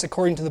in this,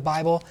 according to the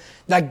Bible,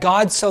 that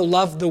God so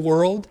loved the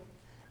world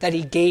that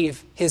he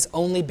gave his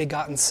only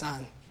begotten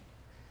Son.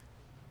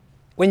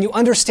 When you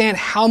understand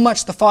how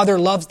much the Father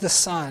loves the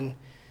Son,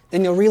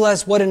 then you'll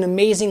realize what an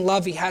amazing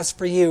love he has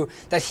for you,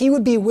 that he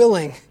would be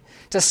willing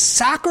to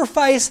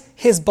sacrifice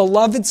his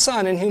beloved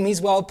Son in whom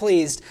he's well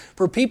pleased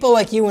for people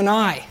like you and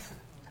I,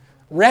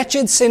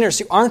 wretched sinners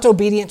who aren't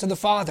obedient to the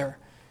Father,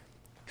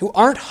 who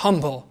aren't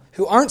humble,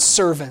 who aren't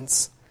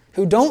servants,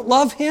 who don't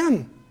love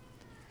him.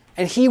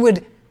 And he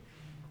would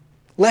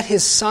let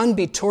his Son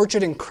be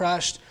tortured and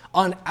crushed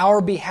on our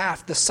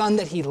behalf, the Son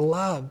that he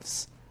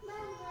loves,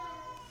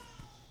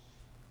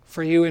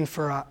 for you and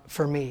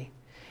for me.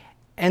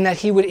 And that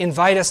he would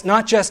invite us,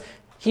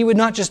 he would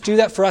not just do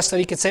that for us so that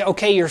he could say,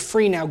 okay, you're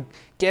free now,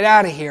 get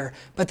out of here.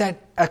 But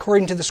that,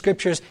 according to the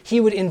Scriptures, he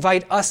would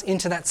invite us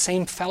into that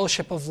same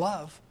fellowship of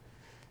love.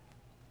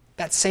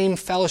 That same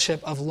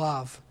fellowship of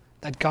love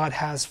that God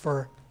has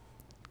for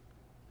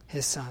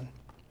his Son.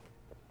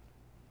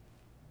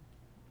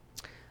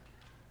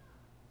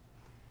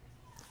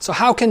 So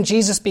how can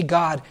Jesus be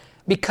God?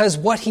 Because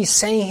what he's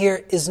saying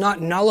here is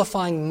not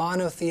nullifying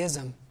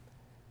monotheism.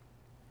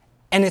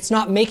 And it's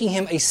not making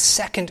him a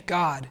second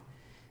God.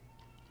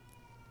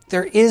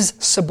 There is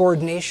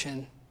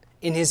subordination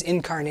in his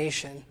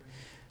incarnation.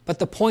 But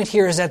the point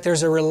here is that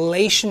there's a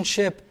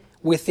relationship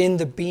within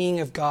the being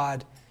of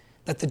God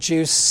that the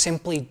Jews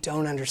simply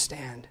don't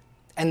understand.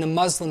 And the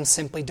Muslims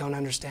simply don't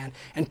understand.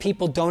 And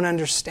people don't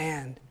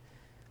understand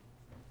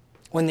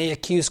when they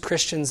accuse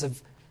Christians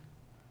of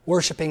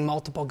worshiping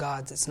multiple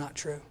gods. It's not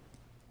true.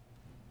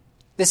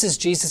 This is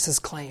Jesus'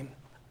 claim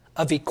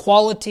of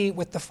equality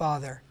with the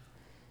Father,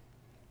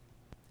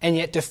 and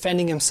yet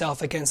defending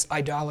himself against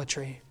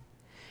idolatry.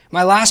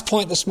 My last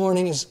point this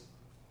morning is,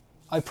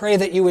 I pray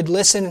that you would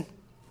listen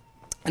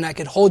and I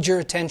could hold your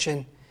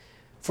attention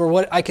for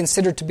what I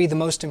consider to be the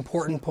most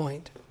important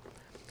point.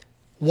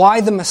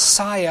 Why the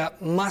Messiah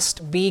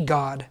must be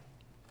God.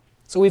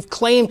 So we've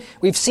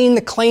seen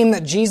the claim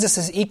that Jesus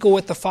is equal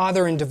with the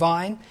Father and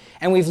divine,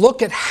 and we've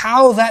looked at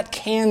how that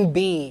can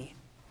be,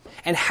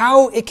 and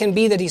how it can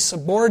be that he's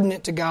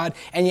subordinate to God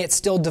and yet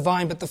still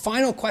divine. But the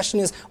final question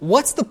is,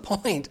 what's the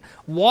point?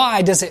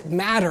 Why does it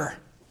matter?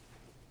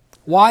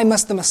 Why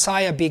must the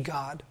Messiah be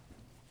God?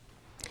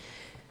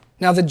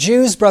 Now the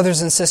Jews,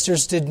 brothers and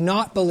sisters, did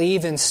not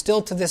believe, and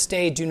still to this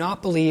day do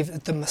not believe,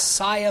 that the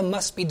Messiah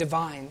must be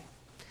divine.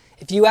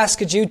 If you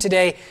ask a Jew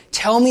today,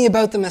 tell me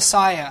about the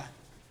Messiah,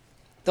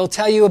 they'll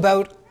tell you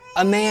about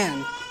a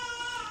man,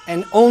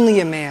 and only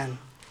a man.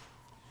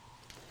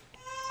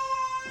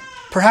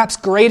 Perhaps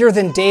greater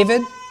than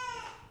David,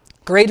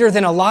 greater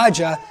than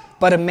Elijah,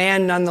 but a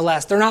man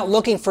nonetheless. They're not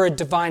looking for a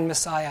divine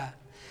Messiah.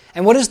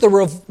 And what is the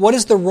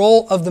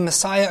role of the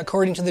Messiah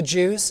according to the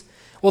Jews?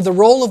 Well, the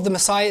role of the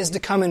Messiah is to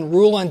come and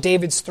rule on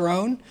David's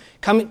throne,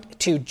 come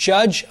to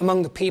judge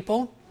among the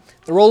people.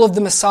 The role of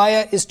the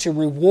Messiah is to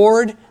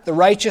reward the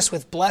righteous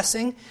with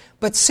blessing,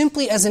 but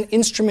simply as an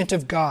instrument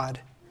of God.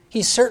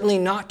 He's certainly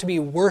not to be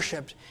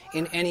worshipped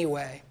in any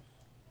way.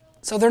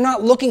 So they're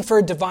not looking for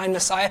a divine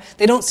Messiah.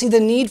 They don't see the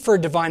need for a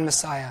divine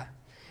Messiah.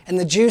 And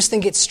the Jews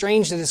think it's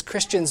strange that as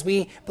Christians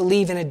we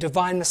believe in a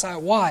divine Messiah.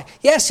 Why?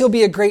 Yes, he'll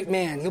be a great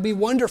man. He'll be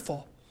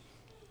wonderful.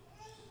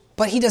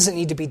 But he doesn't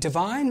need to be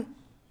divine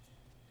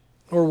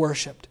or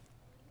worshipped.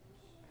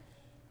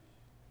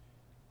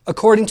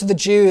 According to the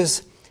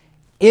Jews,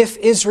 if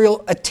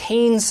Israel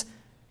attains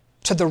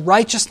to the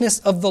righteousness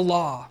of the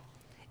law,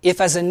 if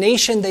as a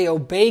nation they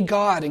obey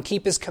God and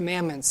keep his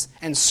commandments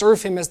and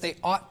serve him as they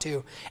ought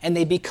to, and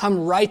they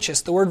become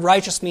righteous, the word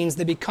righteous means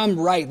they become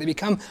right, they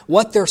become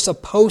what they're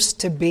supposed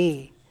to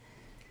be.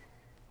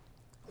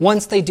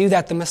 Once they do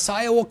that, the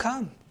Messiah will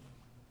come.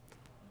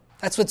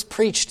 That's what's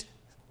preached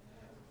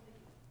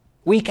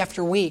week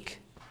after week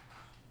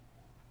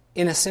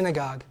in a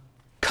synagogue.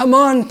 Come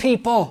on,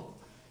 people!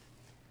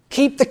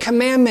 Keep the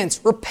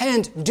commandments,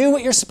 repent, do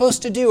what you're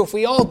supposed to do. If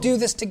we all do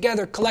this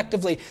together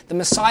collectively, the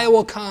Messiah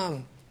will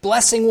come.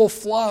 Blessing will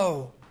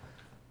flow.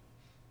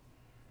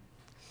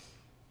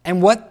 And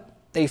what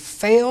they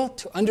fail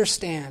to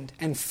understand,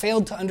 and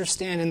failed to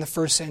understand in the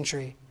first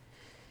century,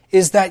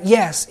 is that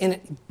yes,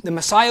 the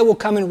Messiah will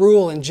come and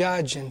rule and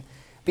judge and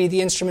be the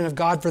instrument of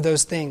God for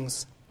those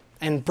things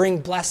and bring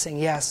blessing,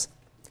 yes.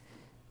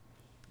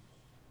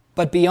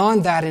 But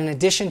beyond that, in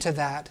addition to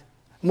that,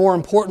 more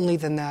importantly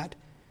than that,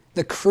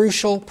 the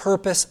crucial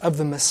purpose of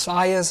the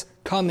Messiah's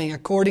coming,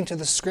 according to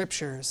the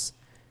Scriptures,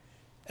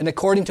 and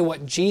according to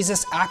what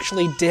Jesus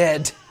actually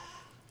did,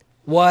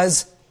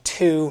 was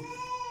to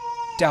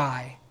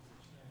die.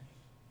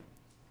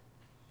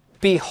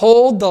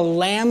 Behold the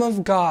Lamb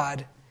of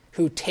God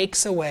who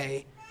takes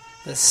away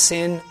the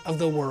sin of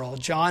the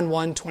world. John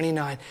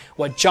 1:29.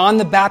 What John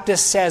the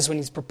Baptist says when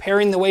he's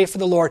preparing the way for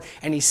the Lord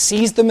and he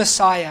sees the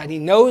Messiah and he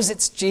knows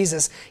it's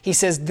Jesus, he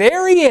says,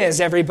 there he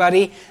is,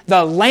 everybody,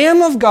 the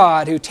Lamb of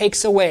God who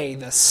takes away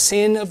the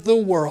sin of the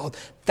world.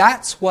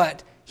 That's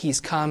what he's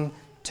come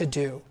to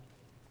do.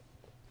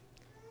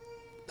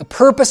 The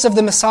purpose of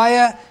the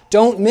Messiah,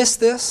 don't miss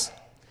this,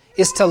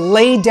 is to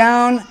lay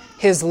down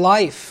his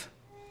life.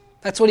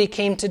 That's what he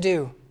came to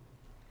do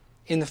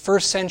in the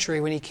first century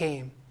when he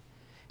came.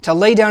 To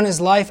lay down his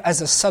life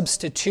as a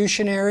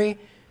substitutionary,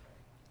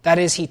 that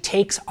is, he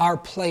takes our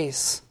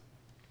place.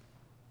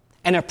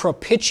 And a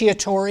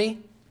propitiatory,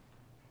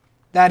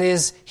 that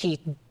is, he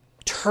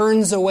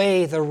turns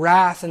away the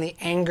wrath and the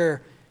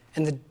anger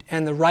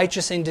and the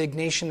righteous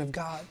indignation of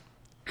God.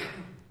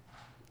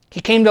 He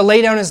came to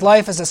lay down his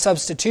life as a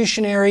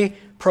substitutionary,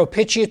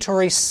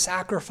 propitiatory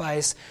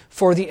sacrifice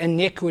for the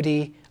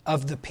iniquity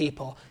of the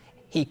people.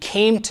 He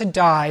came to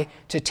die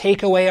to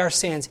take away our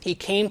sins. He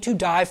came to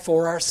die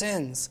for our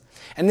sins.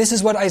 And this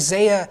is what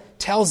Isaiah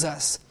tells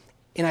us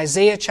in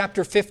Isaiah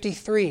chapter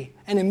 53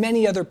 and in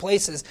many other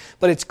places.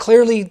 But it's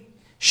clearly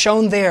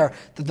shown there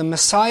that the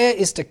Messiah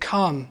is to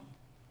come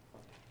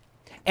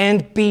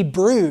and be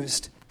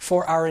bruised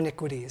for our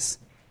iniquities.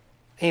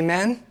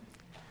 Amen?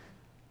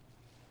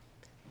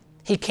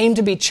 He came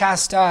to be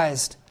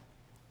chastised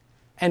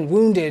and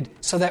wounded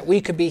so that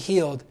we could be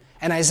healed.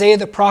 And Isaiah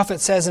the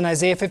prophet says in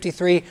Isaiah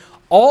 53,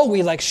 all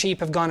we like sheep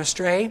have gone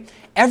astray.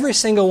 Every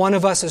single one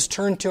of us has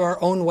turned to our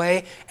own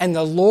way, and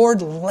the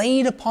Lord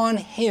laid upon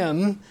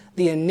him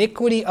the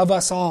iniquity of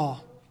us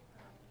all.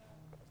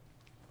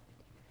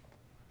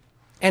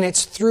 And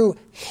it's through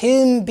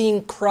him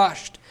being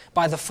crushed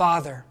by the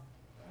Father.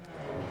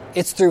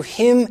 It's through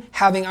him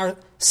having our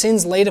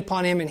sins laid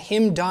upon him and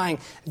him dying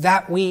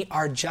that we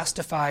are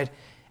justified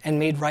and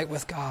made right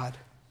with God.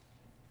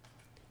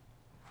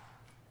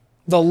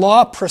 The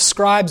law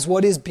prescribes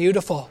what is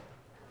beautiful.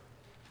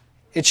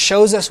 It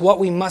shows us what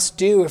we must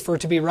do if we're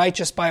to be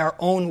righteous by our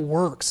own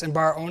works and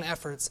by our own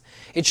efforts.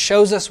 It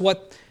shows us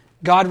what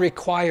God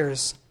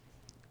requires.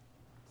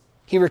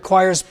 He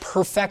requires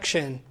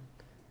perfection.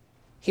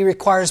 He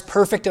requires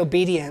perfect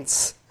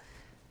obedience.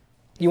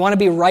 You want to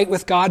be right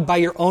with God by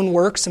your own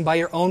works and by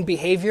your own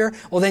behavior?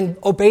 Well, then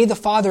obey the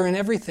Father in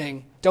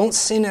everything. Don't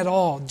sin at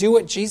all. Do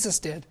what Jesus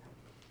did.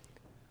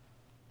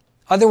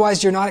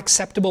 Otherwise, you're not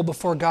acceptable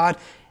before God.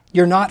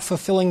 You're not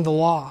fulfilling the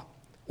law,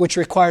 which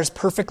requires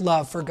perfect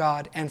love for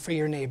God and for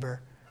your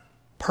neighbor.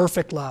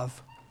 Perfect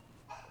love.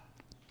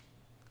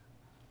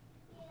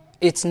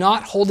 It's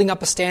not holding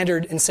up a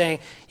standard and saying,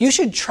 you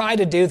should try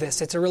to do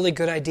this. It's a really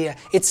good idea.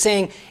 It's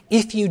saying,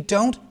 if you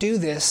don't do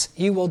this,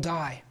 you will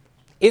die.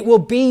 It will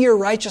be your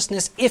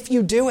righteousness if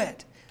you do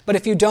it. But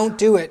if you don't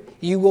do it,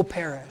 you will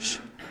perish.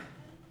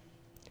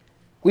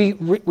 We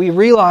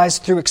realize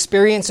through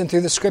experience and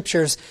through the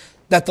Scriptures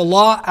that the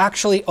law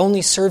actually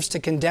only serves to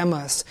condemn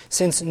us,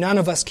 since none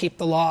of us keep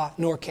the law,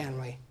 nor can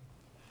we.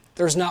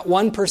 There's not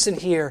one person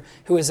here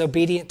who is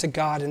obedient to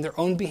God in their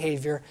own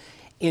behavior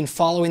in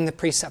following the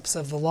precepts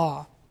of the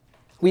law.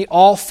 We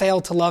all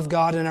fail to love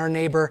God and our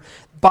neighbor.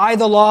 By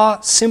the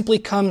law simply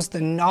comes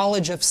the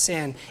knowledge of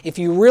sin. If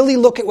you really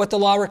look at what the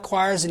law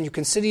requires and you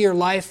consider your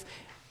life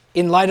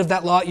in light of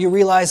that law, you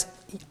realize,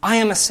 I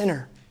am a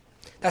sinner.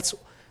 That's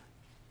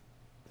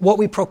what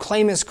we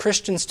proclaim as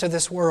Christians to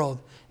this world.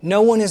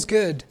 No one is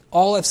good.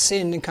 All have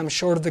sinned and come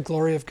short of the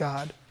glory of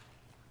God.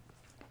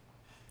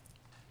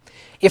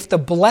 If the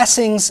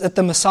blessings that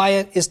the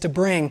Messiah is to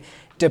bring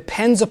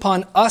depends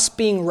upon us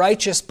being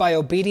righteous by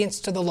obedience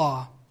to the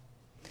law,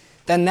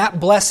 then that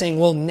blessing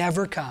will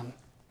never come.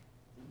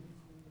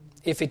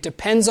 If it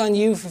depends on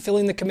you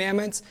fulfilling the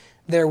commandments,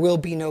 there will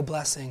be no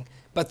blessing,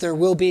 but there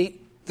will be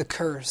the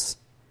curse,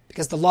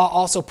 because the law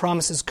also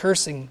promises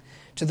cursing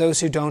to those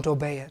who don't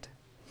obey it.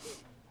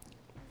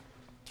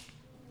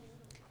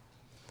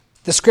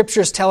 The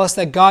Scriptures tell us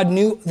that God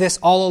knew this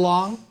all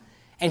along,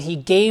 and He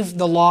gave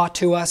the law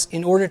to us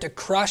in order to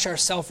crush our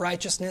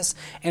self-righteousness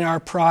and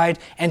our pride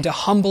and to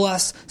humble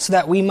us so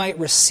that we might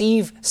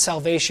receive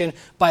salvation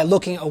by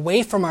looking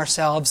away from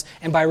ourselves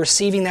and by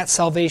receiving that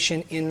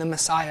salvation in the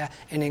Messiah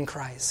and in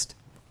Christ.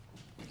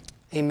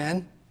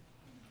 Amen?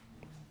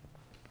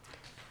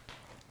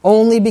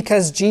 Only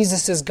because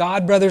Jesus is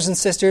God, brothers and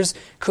sisters,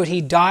 could He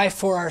die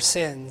for our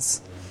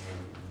sins.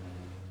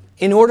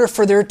 In order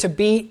for there to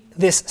be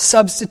this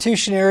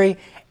substitutionary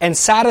and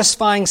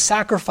satisfying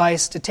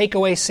sacrifice to take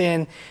away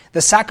sin,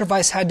 the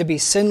sacrifice had to be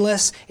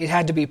sinless, it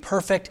had to be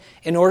perfect,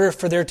 in order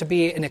for there to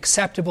be an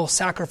acceptable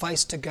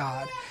sacrifice to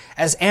God.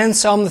 As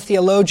Anselm, the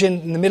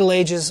theologian in the Middle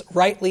Ages,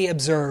 rightly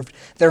observed,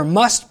 there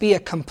must be a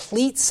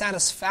complete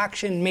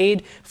satisfaction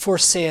made for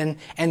sin,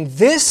 and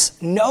this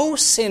no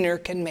sinner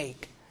can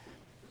make.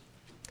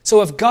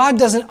 So if God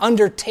doesn't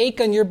undertake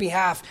on your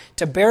behalf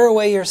to bear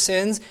away your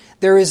sins,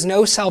 there is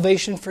no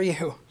salvation for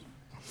you.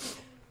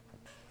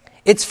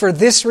 It's for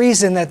this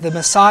reason that the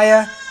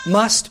Messiah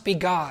must be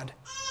God.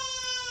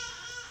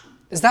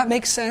 Does that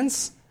make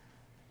sense?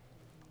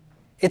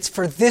 It's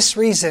for this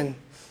reason,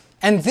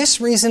 and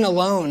this reason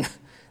alone,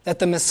 that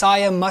the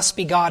Messiah must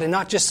be God and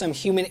not just some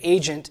human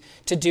agent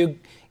to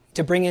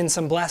bring in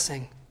some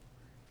blessing.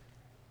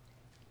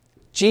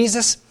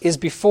 Jesus is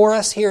before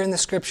us here in the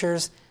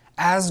Scriptures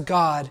as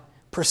God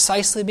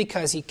precisely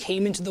because He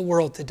came into the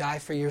world to die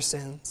for your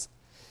sins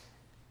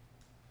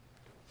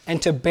and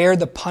to bear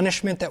the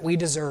punishment that we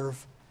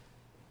deserve.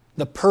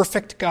 The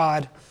perfect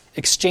God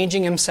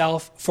exchanging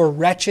himself for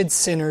wretched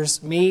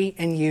sinners, me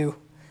and you,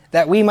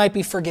 that we might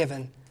be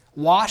forgiven,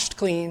 washed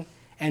clean,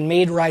 and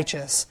made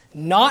righteous,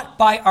 not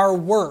by our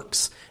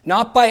works,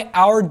 not by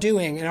our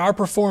doing and our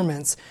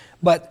performance,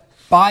 but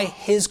by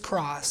his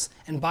cross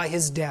and by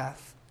his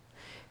death.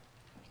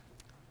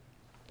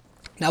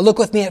 Now look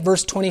with me at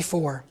verse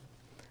 24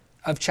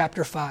 of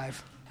chapter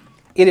 5.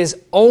 It is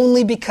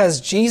only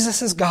because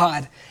Jesus is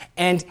God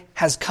and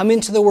has come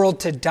into the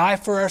world to die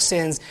for our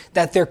sins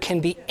that there can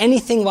be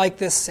anything like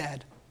this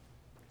said.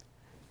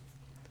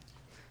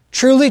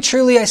 Truly,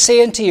 truly, I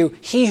say unto you,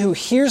 he who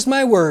hears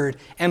my word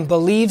and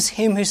believes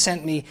him who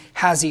sent me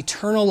has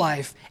eternal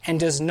life and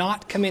does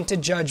not come into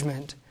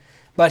judgment,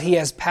 but he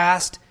has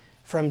passed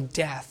from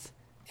death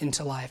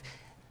into life.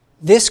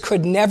 This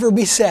could never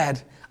be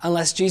said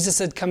unless Jesus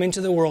had come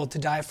into the world to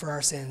die for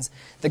our sins.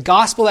 The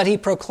gospel that he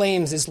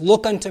proclaims is,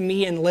 look unto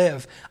me and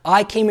live.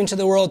 I came into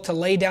the world to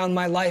lay down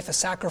my life, a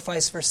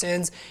sacrifice for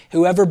sins.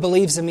 Whoever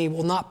believes in me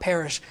will not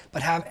perish,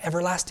 but have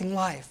everlasting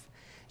life.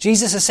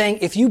 Jesus is saying,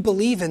 if you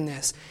believe in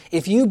this,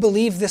 if you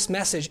believe this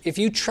message, if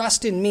you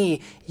trust in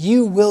me,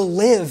 you will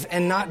live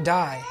and not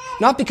die.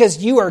 Not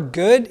because you are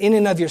good in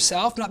and of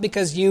yourself, not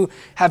because you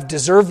have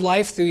deserved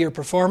life through your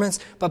performance,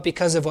 but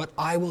because of what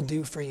I will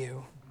do for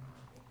you.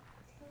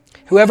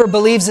 Whoever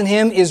believes in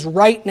him is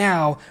right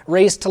now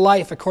raised to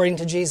life according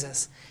to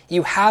Jesus.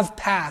 You have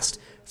passed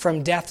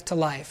from death to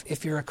life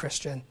if you're a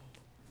Christian.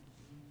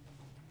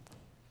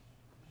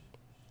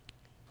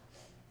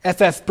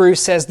 F.F.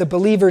 Bruce says, the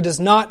believer does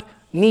not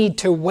need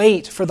to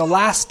wait for the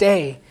last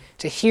day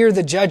to hear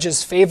the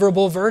judge's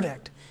favorable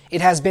verdict. It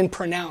has been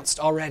pronounced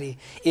already.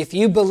 If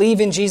you believe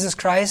in Jesus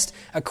Christ,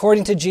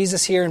 according to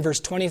Jesus here in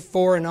verse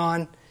 24 and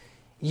on,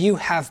 you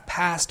have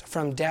passed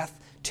from death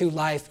to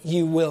life.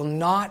 You will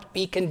not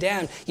be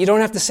condemned. You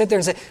don't have to sit there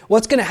and say,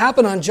 what's going to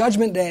happen on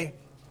Judgment Day?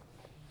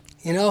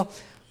 You know,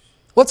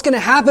 what's going to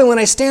happen when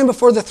I stand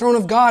before the throne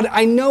of God?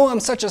 I know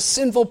I'm such a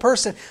sinful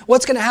person.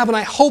 What's going to happen?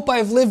 I hope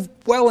I've lived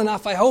well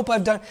enough. I hope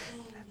I've done...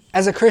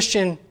 As a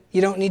Christian,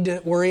 you don't need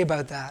to worry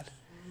about that.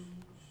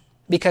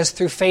 Because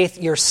through faith,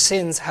 your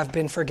sins have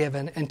been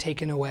forgiven and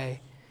taken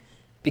away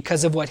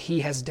because of what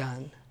he has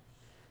done.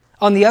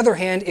 On the other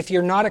hand, if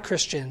you're not a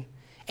Christian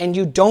and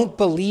you don't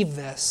believe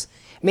this,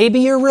 maybe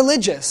you're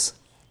religious.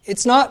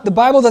 The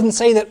Bible doesn't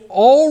say that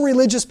all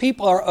religious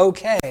people are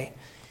okay.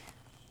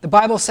 The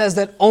Bible says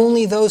that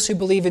only those who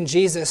believe in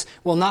Jesus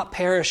will not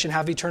perish and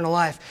have eternal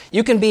life.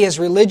 You can be as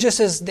religious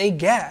as they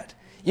get.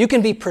 You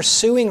can be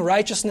pursuing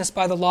righteousness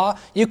by the law.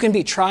 You can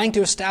be trying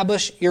to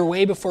establish your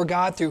way before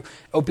God through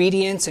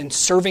obedience and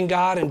serving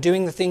God and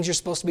doing the things you're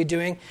supposed to be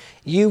doing.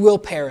 You will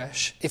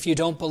perish if you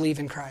don't believe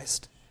in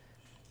Christ.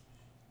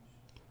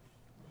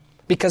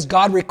 Because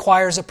God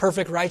requires a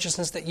perfect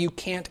righteousness that you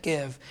can't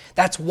give.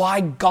 That's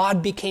why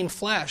God became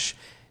flesh,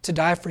 to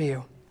die for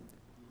you,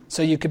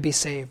 so you could be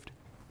saved.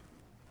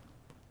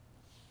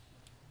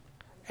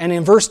 And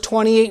in verse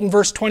 28 and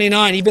verse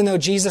 29, even though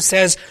Jesus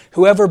says,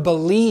 whoever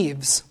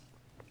believes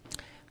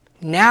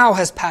now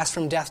has passed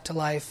from death to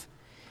life,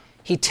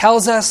 he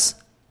tells us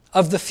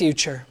of the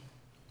future.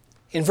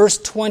 In verse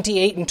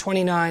 28 and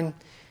 29,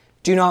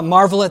 do not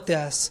marvel at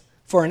this,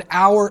 for an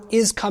hour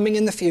is coming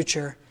in the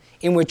future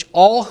in which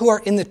all who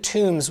are in the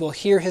tombs will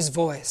hear his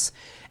voice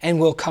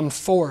and will come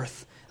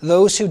forth,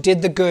 those who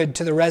did the good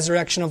to the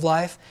resurrection of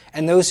life,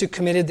 and those who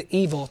committed the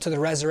evil to the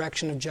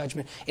resurrection of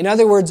judgment. In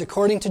other words,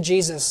 according to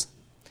Jesus,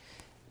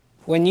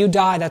 when you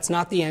die, that's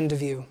not the end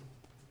of you.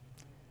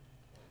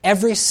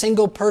 Every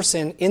single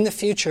person in the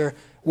future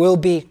will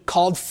be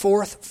called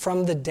forth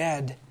from the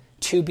dead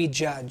to be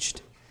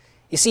judged.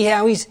 You see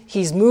how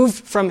he's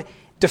moved from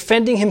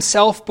defending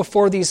himself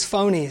before these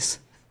phonies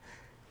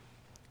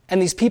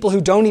and these people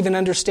who don't even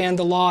understand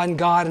the law and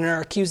God and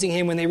are accusing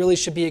him when they really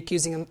should be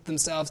accusing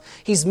themselves.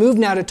 He's moved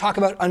now to talk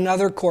about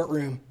another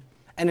courtroom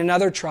and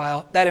another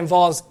trial that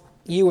involves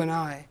you and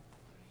I,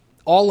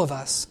 all of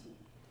us.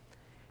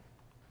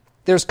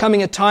 There's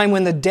coming a time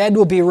when the dead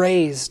will be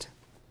raised.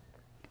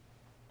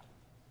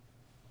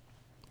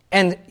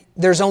 And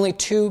there's only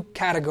two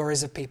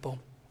categories of people.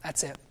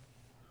 That's it.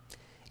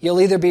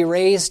 You'll either be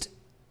raised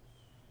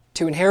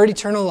to inherit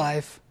eternal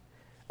life,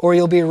 or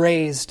you'll be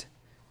raised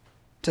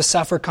to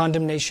suffer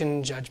condemnation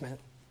and judgment.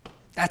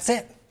 That's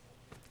it.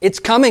 It's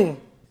coming.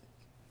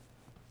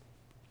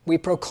 We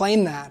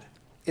proclaim that.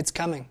 It's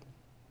coming.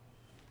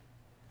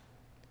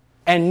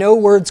 And no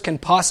words can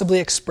possibly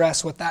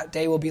express what that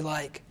day will be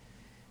like.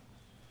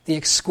 The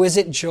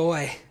exquisite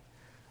joy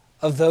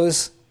of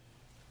those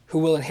who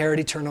will inherit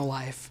eternal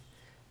life,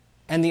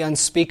 and the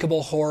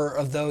unspeakable horror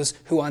of those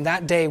who on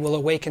that day will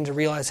awaken to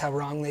realize how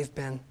wrong they've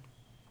been.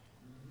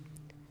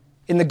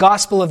 In the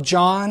Gospel of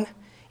John,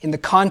 in the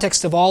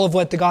context of all of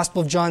what the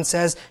Gospel of John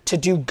says, to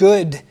do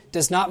good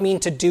does not mean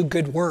to do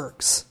good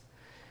works,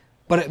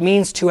 but it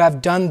means to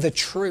have done the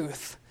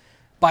truth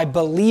by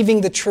believing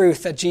the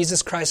truth that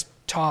Jesus Christ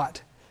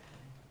taught,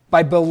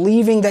 by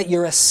believing that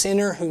you're a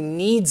sinner who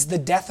needs the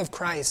death of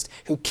Christ,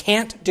 who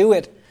can't do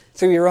it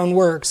through your own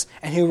works,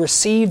 and who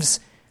receives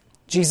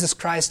Jesus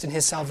Christ and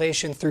his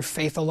salvation through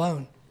faith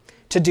alone.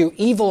 To do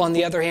evil, on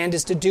the other hand,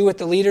 is to do what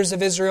the leaders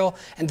of Israel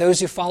and those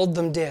who followed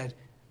them did.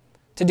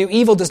 To do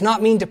evil does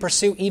not mean to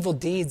pursue evil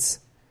deeds.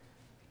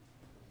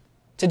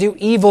 To do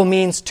evil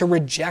means to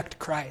reject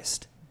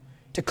Christ,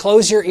 to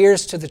close your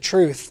ears to the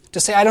truth, to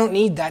say, I don't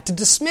need that, to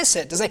dismiss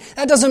it, to say,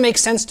 that doesn't make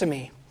sense to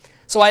me.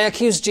 So I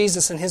accuse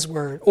Jesus and his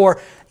word.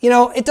 Or,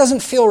 it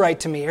doesn't feel right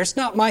to me, or it's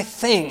not my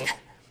thing,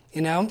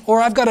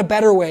 or I've got a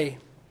better way.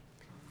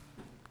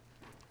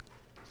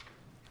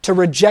 To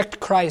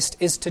reject Christ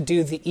is to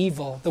do the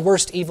evil, the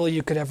worst evil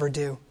you could ever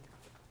do.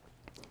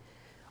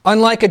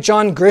 Unlike a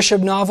John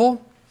Grisham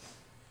novel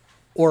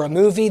or a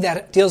movie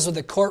that deals with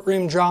a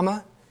courtroom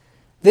drama,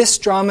 this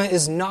drama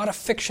is not a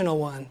fictional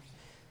one.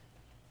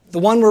 The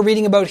one we're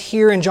reading about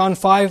here in John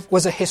 5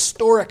 was a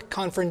historic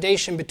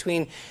confrontation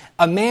between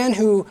a man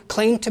who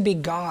claimed to be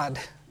God,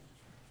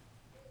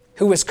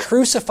 who was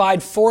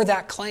crucified for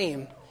that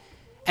claim,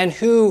 and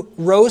who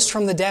rose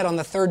from the dead on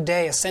the third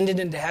day, ascended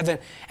into heaven,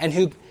 and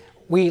who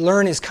we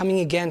learn is coming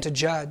again to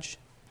judge.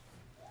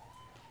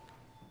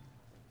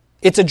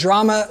 It's a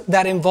drama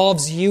that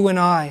involves you and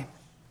I.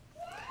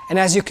 And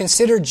as you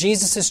consider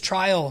Jesus'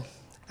 trial,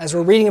 as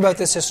we're reading about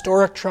this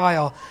historic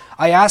trial,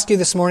 I ask you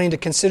this morning to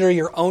consider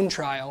your own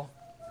trial.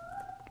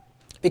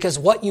 Because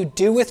what you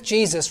do with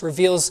Jesus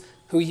reveals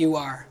who you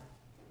are.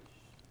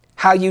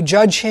 How you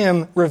judge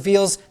him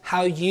reveals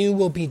how you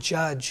will be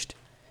judged.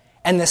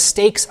 And the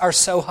stakes are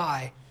so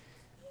high,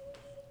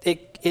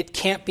 it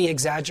can't be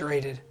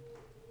exaggerated.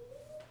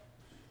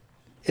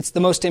 It's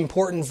the most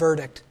important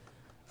verdict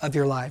of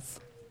your life.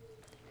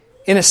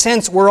 In a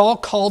sense, we're all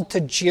called to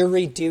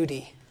jury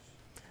duty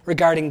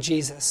regarding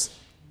Jesus.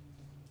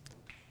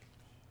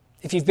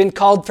 If you've been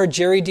called for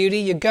jury duty,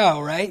 you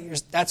go,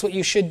 right? That's what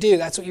you should do.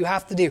 That's what you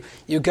have to do.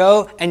 You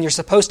go and you're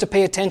supposed to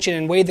pay attention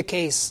and weigh the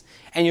case.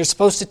 And you're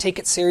supposed to take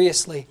it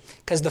seriously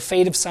because the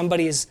fate of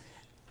somebody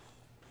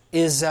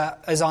is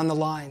on the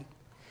line.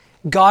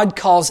 God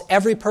calls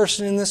every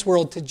person in this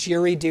world to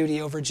jury duty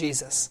over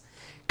Jesus.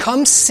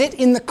 Come sit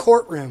in the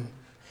courtroom.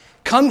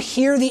 Come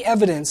hear the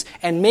evidence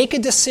and make a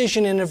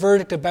decision and a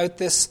verdict about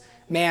this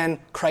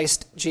man,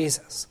 Christ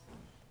Jesus.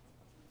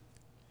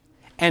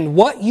 And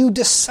what you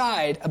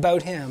decide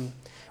about him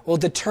will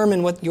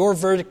determine what your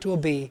verdict will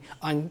be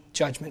on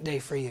Judgment Day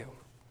for you.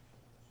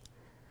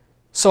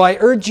 So I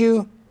urge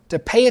you to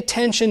pay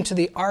attention to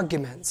the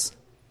arguments,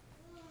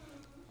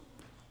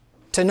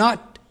 to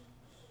not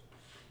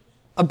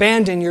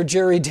abandon your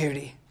jury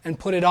duty and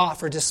put it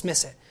off or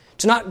dismiss it.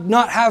 To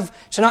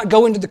not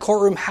go into the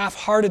courtroom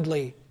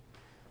half-heartedly,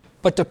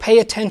 but to pay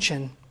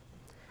attention.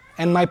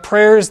 And my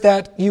prayer is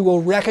that you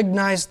will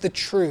recognize the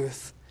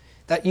truth,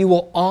 that you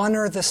will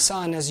honor the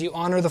Son as you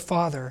honor the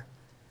Father,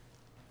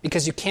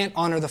 because you can't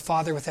honor the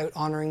Father without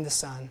honoring the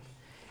Son,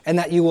 and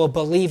that you will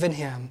believe in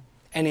him,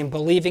 and in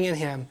believing in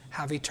him,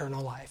 have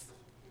eternal life.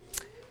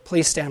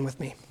 Please stand with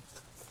me.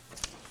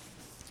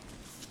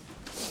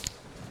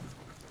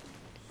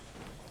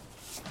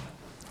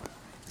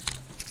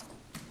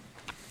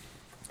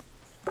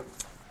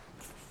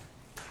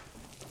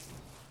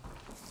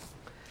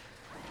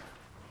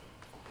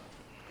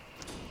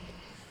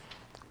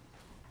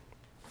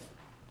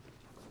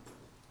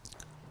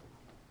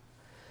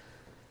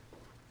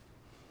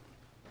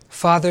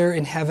 Father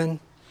in heaven,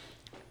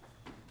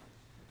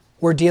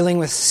 we're dealing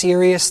with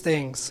serious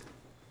things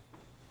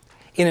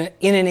in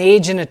an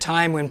age and a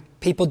time when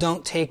people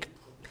don't take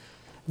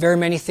very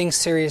many things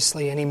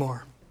seriously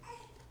anymore.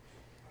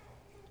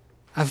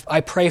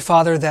 I pray,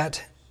 Father,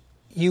 that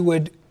you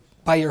would,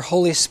 by your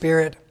Holy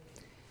Spirit,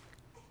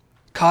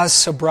 cause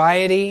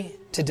sobriety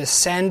to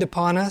descend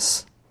upon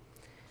us,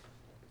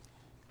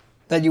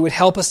 that you would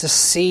help us to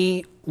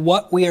see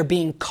what we are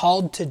being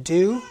called to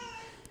do,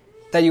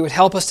 that you would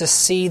help us to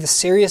see the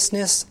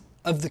seriousness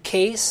of the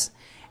case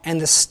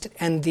and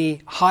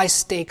the high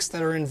stakes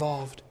that are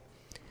involved.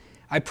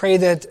 I pray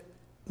that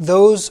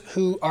those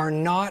who are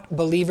not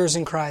believers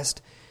in Christ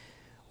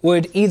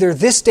would either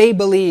this day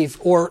believe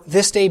or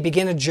this day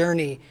begin a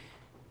journey,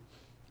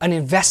 an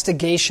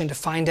investigation to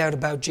find out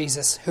about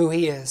Jesus, who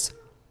he is.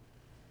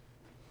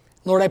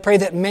 Lord, I pray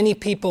that many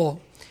people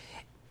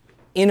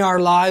in our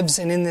lives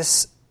and in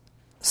this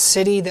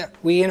city that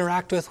we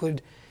interact with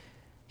would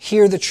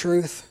hear the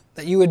truth,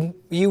 that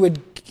you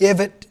would give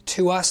it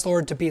to us,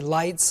 Lord, to be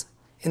lights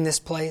in this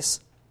place.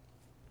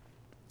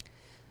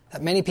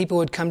 That many people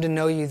would come to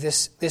know you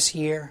this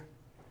year,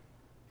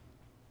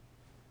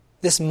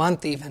 this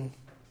month even,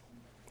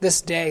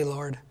 this day,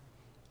 Lord.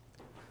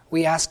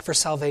 We ask for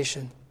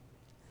salvation.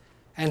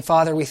 And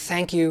Father, we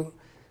thank you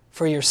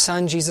for your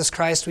Son, Jesus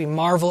Christ. We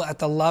marvel at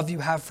the love you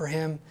have for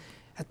him,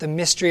 at the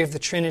mystery of the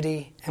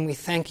Trinity, and we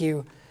thank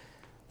you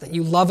that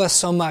you love us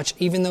so much,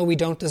 even though we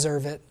don't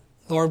deserve it.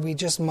 Lord, we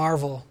just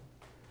marvel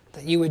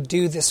that you would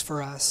do this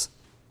for us.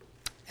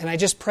 And I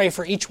just pray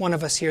for each one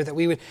of us here that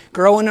we would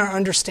grow in our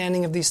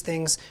understanding of these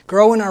things,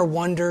 grow in our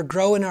wonder,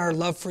 grow in our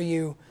love for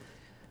you.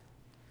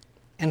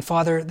 And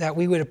Father, that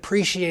we would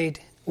appreciate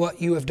what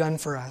you have done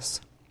for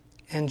us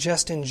and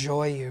just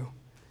enjoy you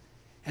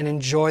and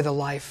enjoy the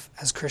life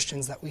as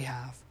Christians that we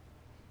have.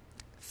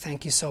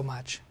 Thank you so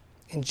much.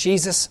 In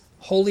Jesus'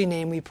 holy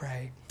name we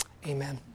pray. Amen.